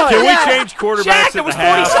whole time. Can we change quarterbacks Jack, there at was the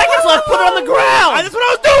 40 half? seconds left. Put it on the ground. That's what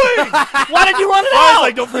I was doing. Why did you run it I was out?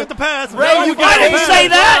 like, don't forget the pass. Ray, No, you got didn't it. say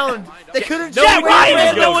that. They couldn't. No, Jack, we Ryan do need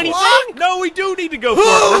didn't to know go anything. for it. No, we do need to go for it.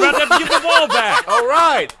 We're about to have to give the ball back. All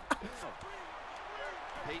right.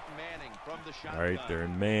 All right, they're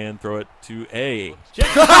in man. Throw it to A. What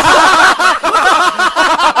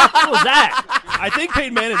was that? I think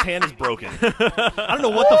Peyton Manning's hand is broken. I don't know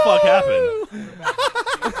what the fuck happened.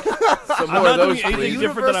 Some I'm more not of doing those, anything please.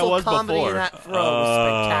 different than I was Comedy in before. that throw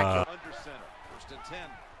was spectacular.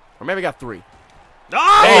 Or maybe I got 3. Oh!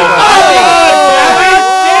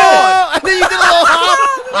 And then you did a little hop.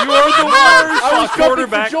 You are the worst I was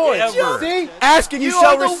quarterback jumping for joy. ever. See? Asking you, You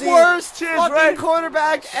shall are the receive. worst Cheers, fucking Ray.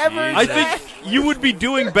 quarterback ever. I think you would be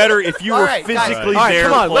doing better if you All were right, guys. physically All right, there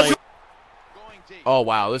come on, playing. Oh,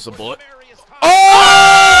 wow, this is a bullet.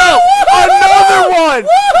 Oh! Another one!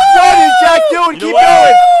 What is Jack doing? Keep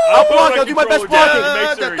going. I'll block. I'll do my best blocking.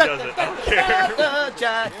 Make sure he does it. I don't care.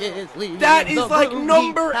 Jack is leaving That is the like room.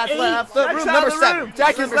 number He has 8. left the Jack's room. out Number of the 7. room. Jack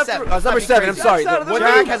has Number left the 7. room. Number 7, I'm sorry. Jack's out of the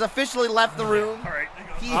Jack room. has officially left the room. All right.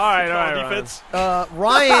 He- All right. Defense.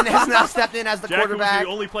 Ryan has now stepped in as the Jack quarterback. was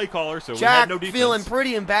the only play caller, so we Jack had no defense. feeling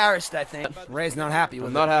pretty embarrassed, I think. Ray's not happy with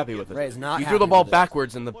I'm it. not happy with it. Ray's not You happy threw the ball with it.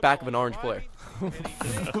 backwards in the back of an orange player.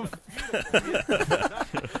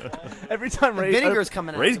 Every time Ray, Vinegar's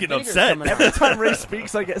coming out. Ray's getting Vinegar's upset. coming out. every time Ray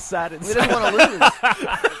speaks, I get sad He inside. doesn't want to lose.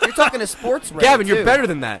 You're talking to sports, Ray. Gavin, you're too. better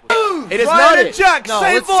than that. It is Ryan not and it. Jack, No,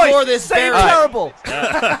 same let's voice, score this same very- terrible. All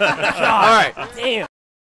right. Damn.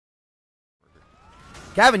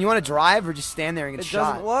 Gavin, you want to drive or just stand there and get It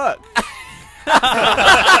shot? doesn't work.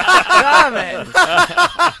 Damn it.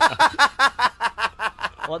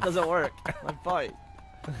 What doesn't work? My fight.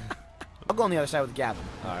 I'll go on the other side with Gavin.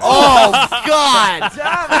 Right. Oh, God.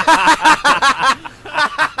 Damn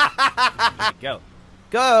it. Go.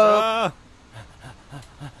 Go.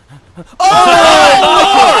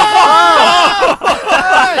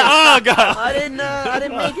 Oh, God. I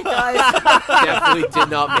didn't make it, guys. Definitely did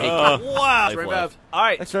not make it. Wow. Ray Bev. All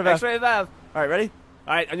right, Extra Bev. X-ray Bev. All right, ready?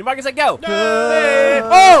 All right, on your mark, it's like go.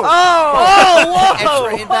 Oh! Oh, whoa.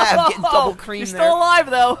 X-ray and Bav getting double cream You're there. still alive,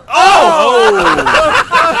 though.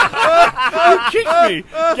 You kicked me.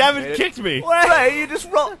 Gavin kicked me. Ray, you just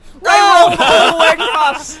roll. Ray rolled all the way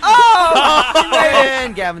across.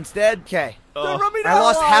 And Gavin's dead. Okay. Don't rub me I down,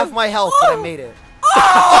 lost Ron. half my health, but I made it.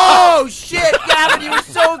 Oh, shit, Gavin, you were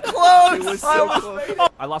so close. It was so close.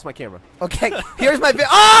 I lost my camera. Okay, here's my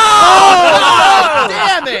Oh!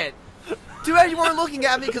 Damn it! Too bad you weren't looking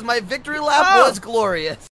at me because my victory lap was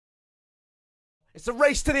glorious. It's a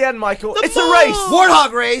race to the end, Michael. It's a race.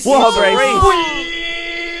 Warthog race. Warthog race.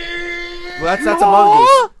 Well, that's a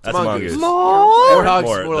mongoose. That's a mongoose.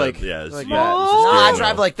 Warthog's more like. Yeah, it's, like yeah, that. it's a Nah, I steering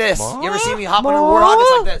drive wheel. like this. You ever see me hop on a warthog?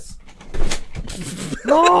 It's like this.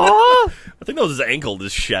 I think that was his ankle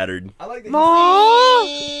just shattered. I like Is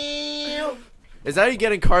that how you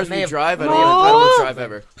get in cars when you have- drive? I don't want to drive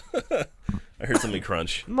ever. I heard something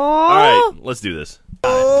crunch. All right, let's do this.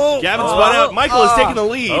 Gavin spun out. Michael is taking the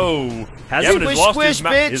lead. Oh, Gavin has lost his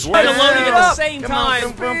his word. And loading at the same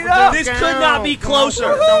time. This could not be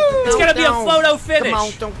closer. It's gonna be a photo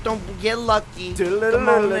finish. Come on, don't get lucky. Come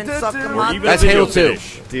on and suck my Even That's video Halo 2.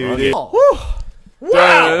 finish. Dude. Wow.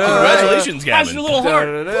 Congratulations, How's Gavin. your little heart?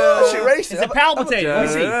 That shit racing. Is it palpitating? Let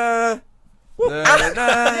me see.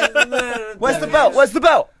 Where's the belt? Where's the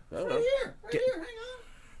belt?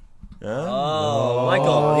 Oh,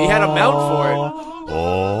 Michael. He had a mount for it.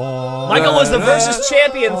 Michael was the versus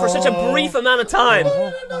champion for such a brief amount of time.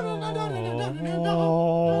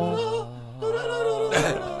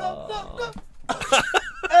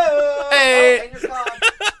 Hey.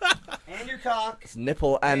 And your cock. It's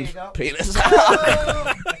nipple and penis. All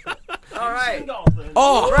right.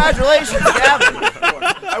 Oh, Congratulations, Gavin.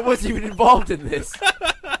 I wasn't even involved in this.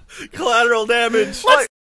 Collateral damage.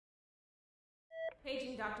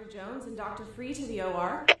 Paging Dr. Jones and Dr. Free to the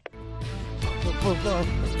OR.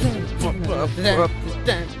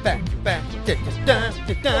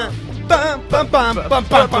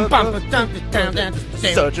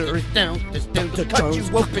 Surgery to cut you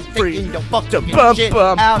open, taking your fucking shit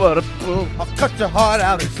out. I'll cut your heart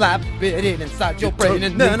out and slap it in inside your brain,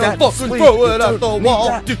 and then I'll fucking throw it out the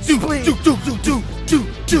wall.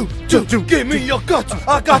 Give me your guts,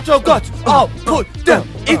 I got your guts. I'll put them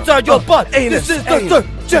inside your butt. This is the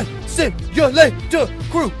Surgeon Simulator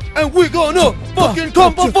crew, and we're gonna fucking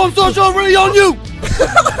come perform surgery on you.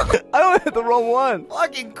 I only hit the wrong one.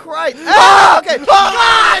 Fucking Christ. Ah, okay.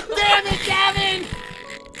 God damn it, Gavin.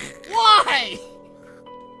 Why?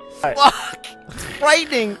 Right. Fuck. It's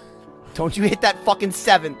frightening. Don't you hit that fucking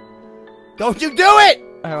 7. Don't you do it.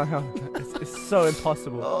 Hang on. It's so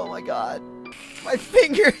impossible. Oh my god. My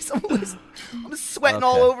fingers. I'm sweating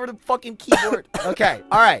all over the fucking keyboard. Okay.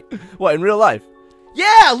 All right. What, in real life?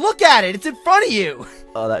 Yeah, look at it. It's in front of you.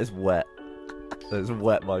 Oh, that is wet. That is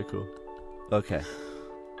wet, Michael. Okay.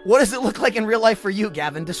 What does it look like in real life for you,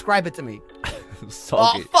 Gavin? Describe it to me.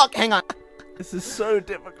 Soggy. Oh, fuck. Hang on. This is so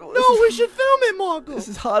difficult. No, we should film it, Marco. This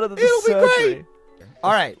is harder than the It'll surgery. be great.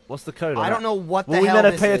 All right. What's the code on I that? don't know what the Well, hell we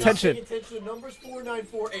better this pay is. attention. Pay attention to numbers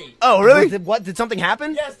 4948. Oh, really? What? Did something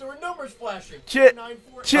happen? Yes, there were numbers flashing. Cheers,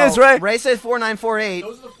 4948. Ray. Ray says 4948.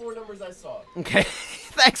 Those are the 4 numbers I saw. Okay.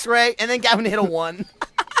 Thanks, Ray. And then Gavin hit a 1.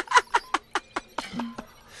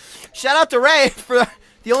 Shout out to Ray for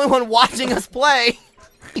the only one watching us play.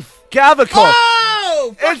 Gavicle.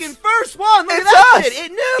 Oh! Fucking first one! Look at it's that us. shit!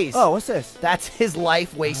 It knew! Oh, what's this? That's his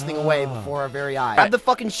life wasting away before our very eyes. Grab the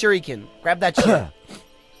fucking shuriken. Grab that shit.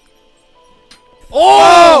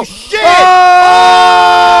 Oh, shit!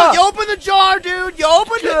 Oh! You opened the jar, dude! You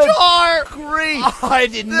opened the jar! Grief! Oh, I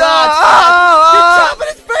did not! You're chopping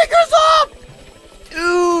his fingers off!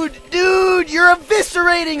 Dude, you're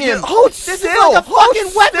eviscerating him! Hold This still! is like a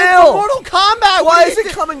fucking weapon for Mortal Kombat! Why is it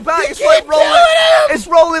coming back? You It's keep like rolling. doing him! It's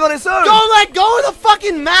rolling on its own. Don't let go of the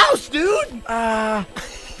fucking mouse, dude!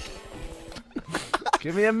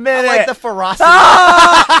 Give me a minute. I like the ferocity.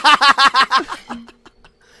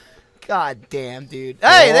 God damn, dude.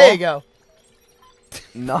 Hey, there you go.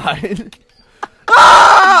 9.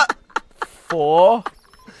 4.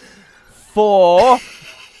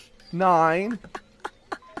 9.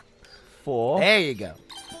 4. There you go.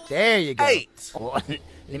 There you go. 8.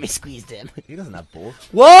 Let me squeeze them. He doesn't have balls.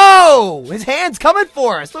 Whoa! His hand's coming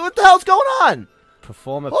for us. What the hell's going on?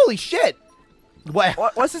 Perform a... Holy shit.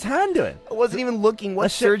 What's his hand doing? I wasn't even looking.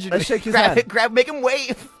 What surgery? Let's shake his grab hand. it. Make him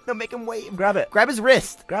wave. No, make him wave. Grab it. Grab his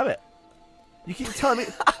wrist. Grab it. You keep telling me...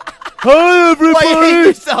 Hi, everybody! Why are you hitting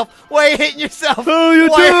yourself? Why are you hitting yourself? How you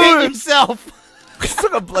Why are you doing? hitting yourself? It's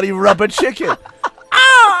like a bloody rubber chicken.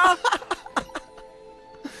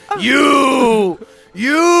 You!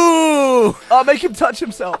 Oh, make him touch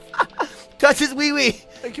himself. Touch his wee-wee.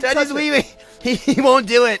 Touch his it. wee-wee. He won't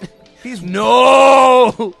do it. He's...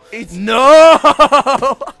 No!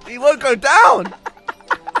 No! He won't go down.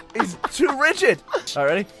 He's too rigid. All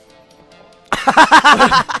right, ready?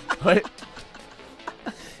 Wait.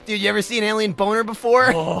 Dude, you ever see an alien boner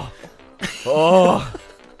before? Oh.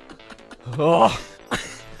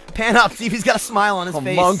 Pan up, see if he's got a smile on his I'm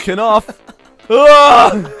face. monking off. All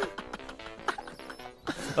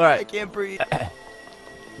I right. can't breathe.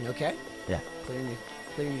 You okay? Yeah. Clearing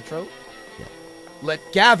your throat? Yeah. Let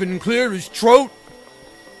Gavin clear his throat.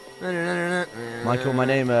 Michael, my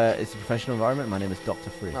name is a professional environment. My name is Dr.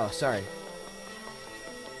 Free. Oh, sorry.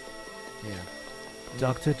 Yeah.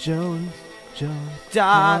 Dr. Jones.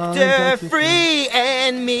 Dr. Free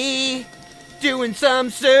and me doing some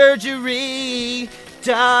surgery.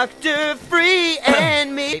 Dr. Free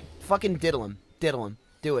and me. Hey, fucking diddle him.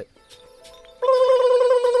 Do it.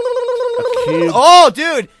 Oh,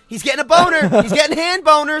 dude. He's getting a boner. He's getting hand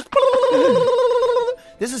boners.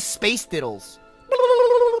 This is space diddles.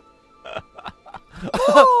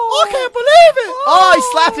 Oh, I can't believe it. Oh, he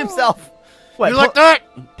slapped himself. Wait, you like that?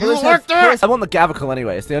 You like that? I want the Gavicle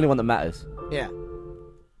anyway. It's the only one that matters. Yeah.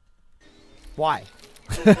 Why?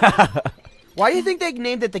 Why do you think they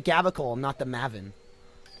named it the Gavicle and not the Mavin?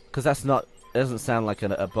 Because that's not... It doesn't sound like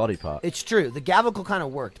a body part. It's true. The Gavicle kind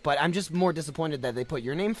of worked, but I'm just more disappointed that they put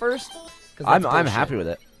your name first. I'm happy with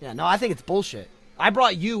it. Yeah, no, I think it's bullshit. I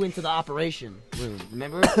brought you into the operation room.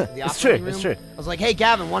 Remember? The It's true. operating room? It's true. I was like, hey,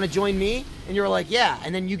 Gavin, want to join me? And you were like, yeah.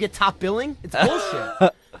 And then you get top billing? It's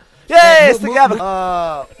bullshit. Yay, it's the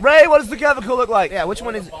Gavicle. Ray, what does the Gavicle look like? Yeah, which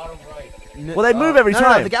one is... Bottom right. Well, they move every no,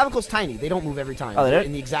 time. No, the Gavicle's tiny. They don't move every time. Oh, they They're don't?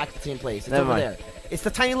 in the exact same place. It's Never over mind. there. It's the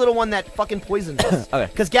tiny little one that fucking poisons us. Okay.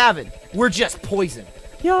 Because, Gavin, we're just poison.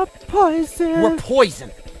 You're poison. We're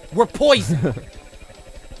poison. We're poison.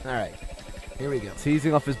 All right. Here we go.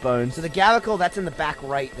 Teasing off his bones. So the Gavicle, that's in the back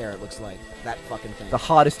right there, it looks like. That fucking thing. The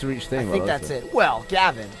hardest to reach thing. I think that's it. Well,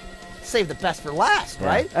 Gavin, save the best for last, Yeah,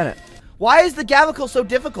 right? ain't it? Why is the Gavicle so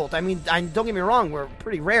difficult? I mean, don't get me wrong, we're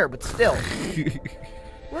pretty rare, but still.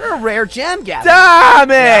 We're a rare gem, Gavin.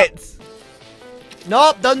 Damn it!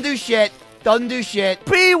 Nope, doesn't do shit. Doesn't do shit.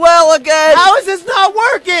 Be well again! How is this not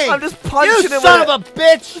working? I'm just punching you it with son it. of a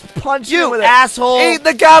bitch! Punching You it with asshole! it. Eat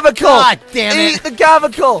the Gavicle! God damn it! Eat the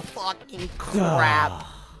Gavicle! Fucking crap.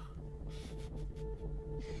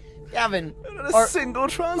 Gavin, Not a single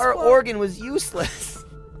transplant. our organ was useless.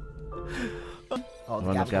 Oh,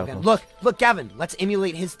 the Gavicle again. Look, Gavin. Let's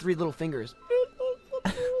emulate his 3 little fingers.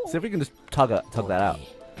 See if we can just tug that out.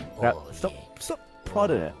 Stop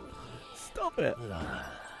prodding it. Stop it.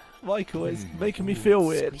 Michael, it's making me feel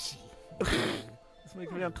weird. It's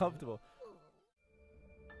making me uncomfortable.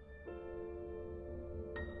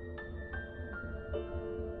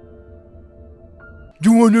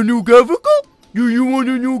 You want a new Gavicle? Do you want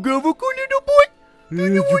a new Gavicle, little boy?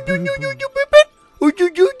 Do you want a new baby? Or do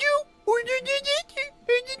you?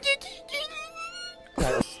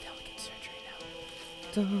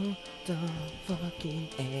 The fucking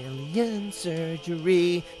alien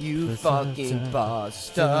surgery, you fucking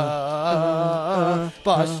buster.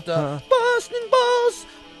 Buster. Busting balls.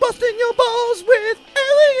 Busting your balls with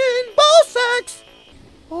alien ball sex.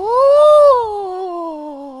 Oh.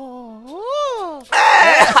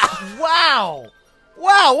 Wow.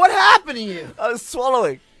 Wow, what happened to you? I was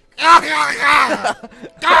swallowing.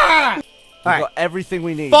 We've got everything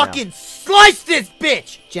we need. Fucking slice this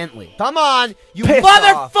bitch! Gently. Come on, you Piss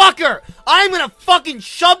motherfucker! I'm gonna fucking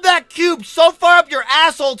shove that cube so far up your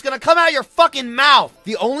asshole it's gonna come out of your fucking mouth!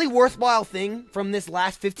 The only worthwhile thing from this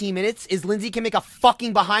last 15 minutes is Lindsay can make a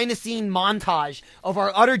fucking behind-the-scene montage of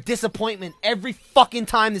our utter disappointment every fucking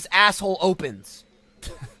time this asshole opens.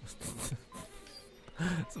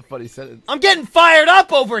 That's a funny sentence. I'm getting fired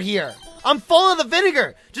up over here! I'm full of the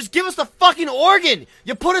vinegar! Just give us the fucking organ!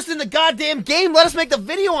 You put us in the goddamn game, let us make the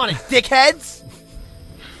video on it, dickheads!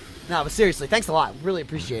 No, but seriously, thanks a lot. Really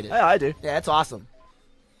appreciate it. Yeah, I do. Yeah, that's awesome.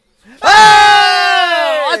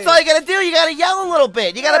 Oh! That's all you gotta do. You gotta yell a little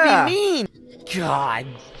bit. You gotta be mean. God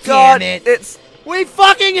damn it. It's... We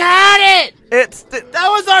fucking had it! That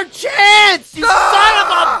was our chance! You son of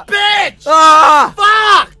a bitch!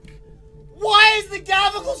 Fuck! Why is the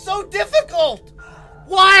Gavicle so difficult?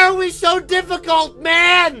 Why are we so difficult,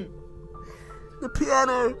 man? The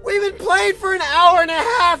piano. We've been playing for an hour and a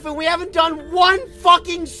half and we haven't done one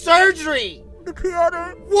fucking surgery. The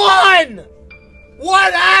piano. One!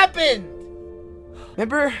 What happened?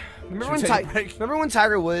 Remember when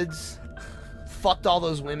Tiger Woods fucked all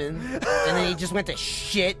those women and then he just went to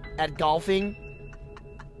shit at golfing?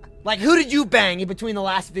 Like, who did you bang in between the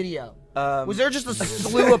last video? Was there just a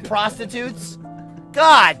slew of prostitutes?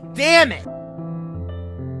 God damn it!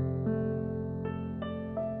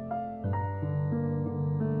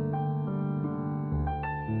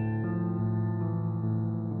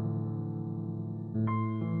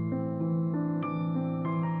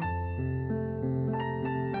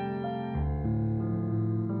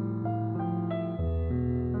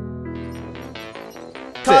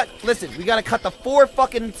 Listen, we gotta cut the 4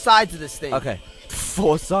 fucking sides of this thing. Okay.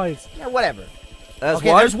 4 sides. Yeah, whatever. That's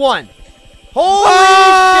okay, one? there's one. Holy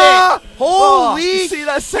shit! Holy you see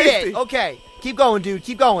that safety? shit! Okay, keep going, dude.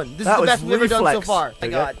 Keep going. This is the best we've ever done so far. Oh my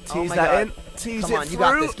god. Tease my that god. in. Tease Come it on, through. you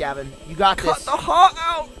got this, Gavin. You got Cut this. the heart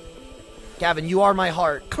out. Gavin, you are my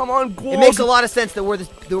heart. Come on, Gwog. It makes a lot of sense that we're this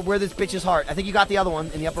bitch's heart. I think you got the other one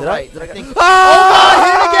in the upper right. Did I I think. Ah! Oh god,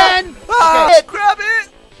 hit it again! Okay. Grab it.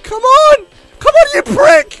 Come on. Come on, you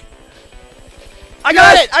prick. I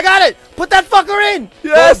got it! I got it! Put that fucker in!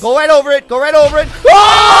 Yes! Go right over it! Go right over it!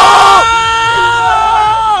 Oh!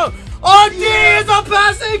 OD is a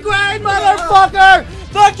passing grade, motherfucker!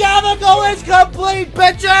 The Gavicle is complete,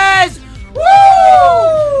 bitches!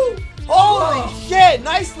 Woo! Holy shit!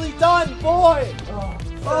 Nicely done, boy!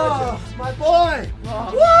 Oh, my boy!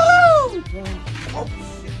 Woo! Oh,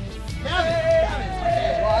 shit. Gavin!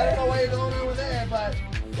 Okay, well, I don't know what you're going on with there, but...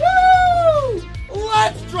 Woo!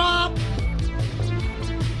 Let's drop!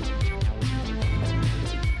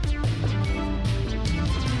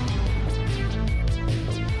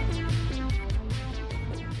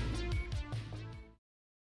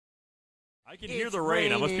 I can hear the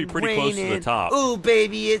rain. I must be pretty close to the top. Ooh,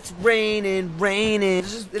 baby, it's raining, raining.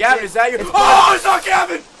 Gavin, is that your? Oh, it's not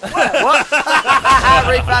Gavin. What?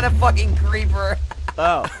 Ray found a fucking creeper.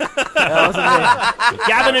 Oh.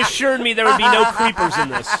 Gavin assured me there would be no creepers in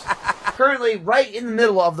this. Currently, right in the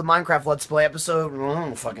middle of the Minecraft Let's Play episode, I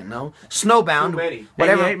don't fucking know, Snowbound,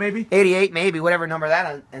 whatever, 88 maybe? 88 maybe, whatever number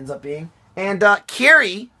that ends up being. And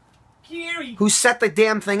Kiri, who set the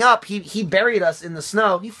damn thing up, he buried us in the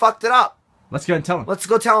snow. He fucked it up. Let's go and tell him. Let's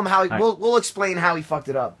go tell him how. Right. We'll explain how he fucked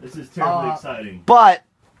it up. This is terribly exciting. But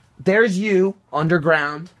there's you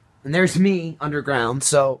underground, and there's me underground.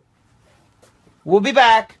 So we'll be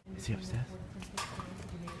back. Is he upstairs?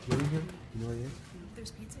 Kiri here? You know where he is?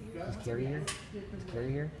 There's pizza here. Is Kiri here? Is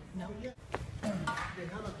Kiri here? No.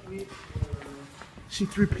 She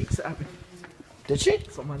threw pizza at me. Did she?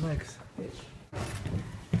 It's on my legs.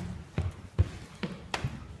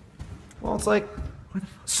 Well, it's like,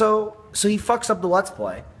 so he fucks up the Let's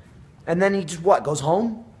Play, and then he just what, goes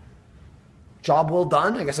home? Job well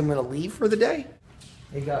done. I guess I'm gonna leave for the day.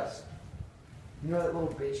 Hey Gus, you know that little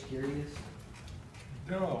bitch Kiri is?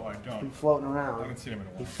 No, I don't. Been floating around. I haven't seen him in a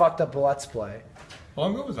He while. fucked up the Let's Play. How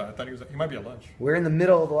long ago was that? I thought he might be at lunch. We're in the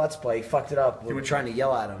middle of the Let's Play. He fucked it up. We were trying to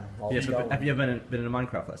yell at him. While he's going. Have you ever been in a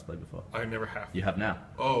Minecraft Let's Play before? I never have. You have now.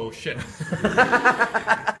 Oh shit.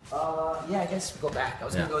 Yeah, I guess go back. I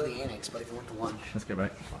was gonna go to the annex, but if you went to lunch. Let's go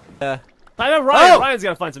back. I know Ryan. Oh! Ryan's got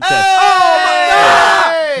to find some chests.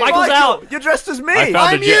 Hey! Michael's out. You're dressed as me. I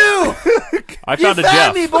found I'm a you. I found You a found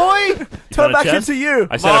Jeff. me, boy. Turn a back chest? into you.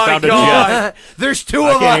 I said I found a Jeff. There's two I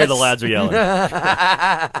of us. can't hear the lads are yelling. Said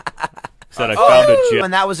I found a Jeff.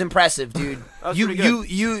 And that was impressive, dude. was you pretty good.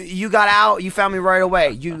 you got out. You found me right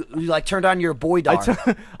away. You like turned on your boy dog.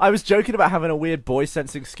 I was joking about having a weird boy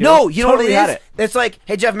sensing skill. No, you know Totally what had it is? It's like,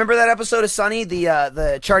 hey Jeff, remember that episode of Sunny,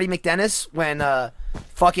 the Charlie McDennis, when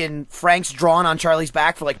fucking Frank's drawn on Charlie's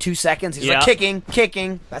back for like 2 seconds. He's like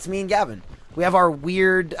kicking. That's me and Gavin. We have our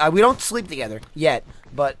weird. We don't sleep together yet,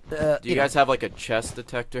 but Do you guys have like a chest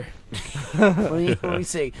detector? Let me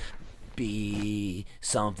see. Be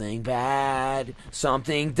something bad,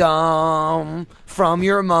 something dumb from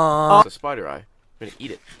your mom. It's a spider eye. I'm gonna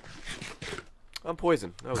eat it. I'm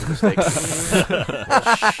poisoned. That was a mistake.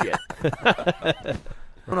 Oh, shit.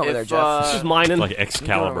 Run over there, Jeff. This is mining. Like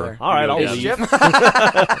Excalibur. All right, I'll Hey, leave. Jeff.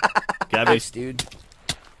 Gabby, Nice, dude.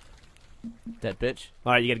 That bitch.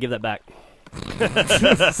 All right, you got to give that back.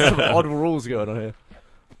 Some odd rules going on here.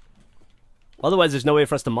 Otherwise, there's no way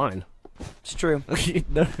for us to mine. It's true.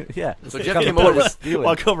 No, yeah. So Jeff came over.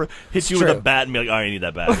 walk over, hit you with true. a bat, and be like, "All right, I need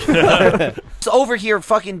that back." It's over here,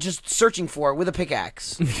 fucking just searching for it with a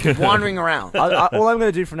pickaxe, wandering around. All I'm going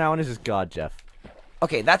to do from now on is just guard Jeff.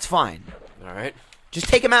 Okay, that's fine. All right. Just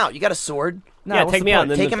take him out. You got a sword. No, yeah, what's take the me out, point?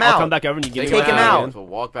 and then Take him I'll out. come back over and you give Take me him my out. We'll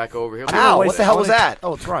walk back over here. Ow! wait, What the hell I was wanna- that?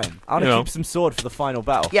 Oh, it's Ryan. I want to You know. keep some sword for the final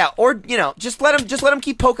battle. Yeah, or just let him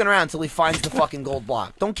keep poking around until he finds the fucking gold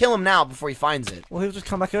block. Don't kill him now before he finds it. Well, he'll just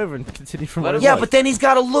come back over and continue from Let where him- he Yeah, was. but then he's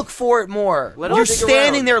got to look for it more. Let him You're dig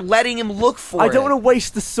standing around. there letting him look for I it. don't want to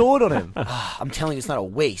waste the sword on him. I'm telling you, it's not a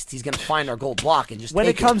waste. He's gonna find our gold block and just When it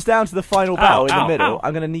take comes down to the final battle in ow, the middle, ow.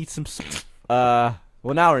 I'm going to need some...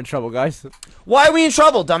 Well, now we're in trouble, guys. Why are we in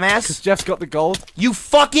trouble, Because dumbass? Jeff's got the gold. You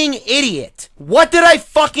fucking idiot! What did I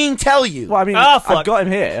fucking tell you? Well, I mean, Ah, fuck. I've got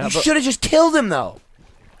him here. You but- should have just killed him, though.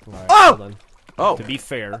 Hold Oh! on. Oh. To be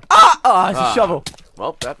fair. Ah, it's a shovel.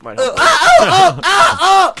 Well, that might help.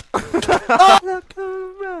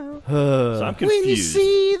 So I'm confused.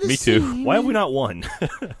 Me too. Why have we not won?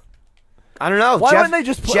 I don't know. Why Jeff, wouldn't they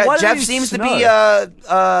just put- why don't Jeff they seems to snow? be a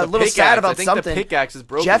The little pickaxe, sad I about think something. The pickaxe is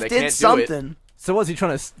broken. Jeff They did can't something. So was he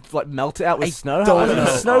trying to like melt it out with I snow? don't How much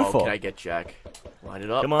know. is snow Oh, for? can I get Jack? Line it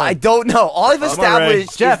up. Come on. I don't know. All I've Come on,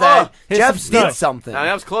 established Ray. is that Here's Jeff some snow. did something. Now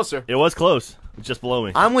that was closer. It was close. It's just below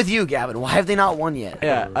me. I'm with you, Gavin. Why have they not won yet?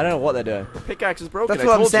 Yeah, I don't know what they're doing. The pickaxe is broken. That's I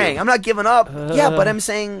what I'm told saying. You. I'm not giving up. Yeah, but I'm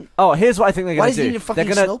saying Oh, here's what I think they're Why going does to he do. need a fucking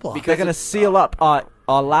They're gonna, snowball? they're going to seal up our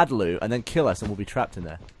lad loot and then kill us, and we'll be trapped in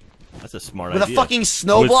there. That's a smart with a idea. fucking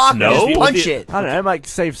snow With block, snow? just With punch the- it. I don't know, it might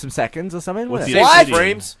save some seconds or something. What's wouldn't the it? What? obsidian?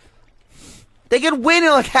 Frames. They could win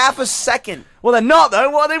in like half a second. Well, they're not though.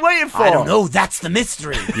 What are they waiting for? I don't know. That's the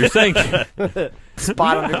mystery. You're saying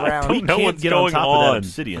Spot underground. you know can't what's get on going top of on. that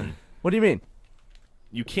obsidian. What do you mean?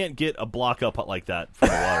 You can't get a block up like that from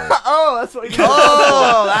the water. Oh, that's what you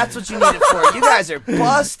Oh, that's what you need it for. You guys are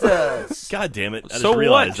bustas. God damn it! I So just what?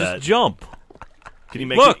 realized Just that. jump. Can you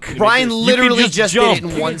make Look, it? Can you make Brian this- literally just just jump. did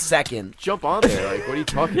it in 1 second. Jump on there. Like, what are you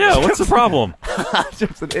talking Yeah, about? what's the problem?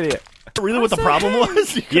 Just an idiot. Really, what the problem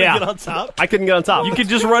was? You couldn't Yeah. get on top. I couldn't get on top. You could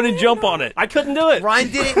just run and jump on it. I couldn't do it.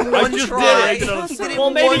 Ryan did it in one just try. did it. He did it Well,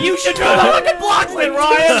 in maybe one you should do try. the fucking block then,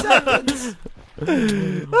 Ryan.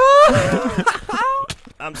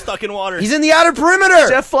 I'm stuck in water. He's in the outer perimeter.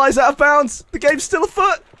 Jeff flies out of bounds. The game's still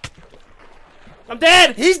afoot. I'm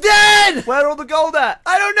dead. He's dead. Where all the gold at?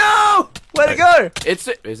 I don't know. Where'd it go? Is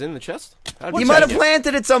it in the chest? He might have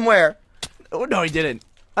planted it somewhere. Oh, no, he didn't.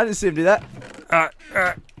 I didn't see him do that.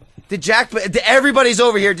 Did Jack? Everybody's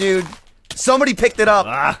over here, dude. Somebody picked it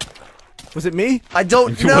up. Was it me? I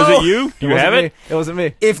don't know. Was it you? Do you have it? It wasn't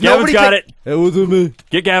me. If Gavin's nobody got it. It wasn't me.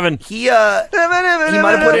 Get Gavin. He might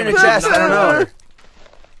have put it in a chest. I don't know.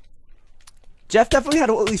 Jeff definitely had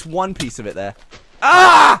at least one piece of it there.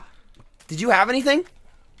 Ah! Did you have anything?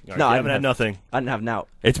 No, I haven't had nothing. I didn't have Nout.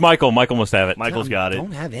 It's Michael. Michael must have it. Michael's got it.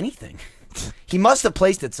 Don't have anything. He must have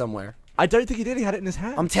placed it somewhere. I don't think he did. He had it in his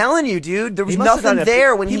hand. I'm telling you, dude. There was He must have nothing done it.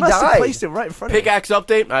 there when he must have died. placed it right in front of him. Pickaxe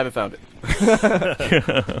update. I haven't found it.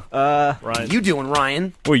 What Ryan. you doing,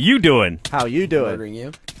 Ryan? What are you doing? How you doing? Murdering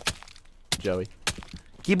you. Joey.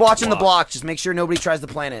 Keep watching the block. Just make sure nobody tries to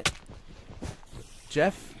plant it.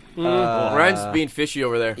 Jeff? Ryan's being fishy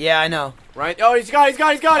over there. Yeah, I know. Ryan. Oh, he's got it.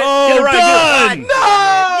 Oh, Get him, Ryan, done! good.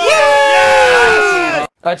 No! Yes!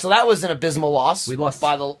 All right, so that was an abysmal loss. We lost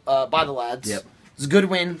by the lads. Yep. It was a good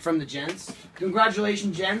win from the gents.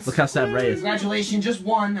 Congratulations, gents. Look how sad Ray is. Congratulations, just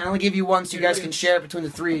one. I only gave you one, so you guys can share it between the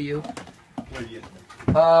three of you.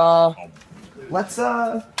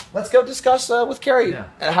 Let's go discuss with Kerry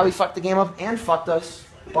how he fucked the game up and fucked us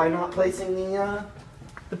by not placing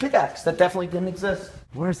the pickaxe that definitely didn't exist.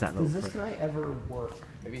 Where's that little Does this guy ever work?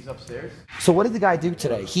 Maybe he's upstairs. So what did the guy do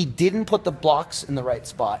today? He didn't put the blocks in the right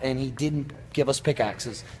spot, and he didn't give us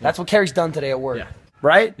pickaxes. That's what Kerry's done today at work. Yeah.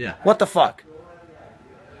 Right? Yeah. What the fuck?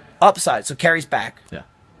 Upside, so Kerry's back. Yeah.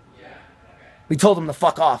 We told him to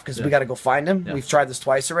fuck off because we got to go find him. Yeah. We've tried this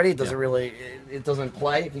twice already. It doesn't really, it doesn't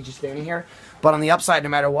play if he's just standing here. But on the upside, no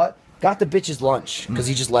matter what, got the bitch's lunch because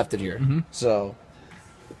he just left it here. So,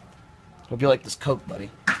 hope you like this Coke,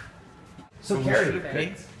 buddy. So Kerry,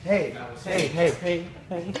 hey.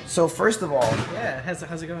 So first of all, Yeah,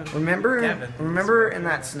 how's it going? remember in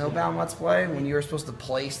that Snowbound Let's Play when you were supposed to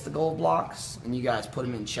place the gold blocks and you guys put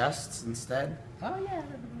them in chests instead? Oh, yeah.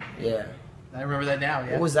 Yeah. I remember that now,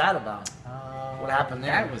 yeah. What was that about? What happened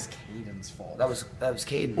there? That was Caden's fault. That was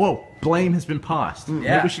Caden. Whoa, blame has been passed.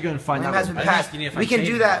 Maybe we should go and find Blame out. has been passed. you need to We find can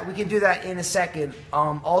do Caden. that. We can do that in a second.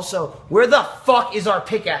 Also, where the fuck is our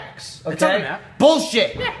pickaxe? Okay. It's on the map.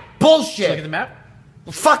 Bullshit. Yeah. Bullshit. Look at the map.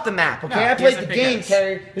 Well, fuck the map, okay? No, I he has played a the game, pickaxe.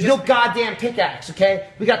 Terry. There's no goddamn pickaxe, okay?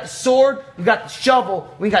 We got the sword, we got the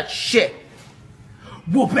shovel, we got shit.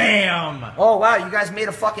 Whoa-bam! Oh, wow, you guys made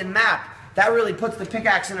a fucking map. That really puts the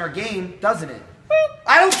pickaxe in our game, doesn't it?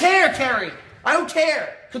 I don't care, Terry. I don't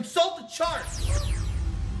care. Consult the charts.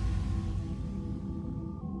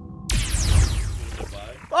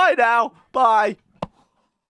 Bye now. Bye.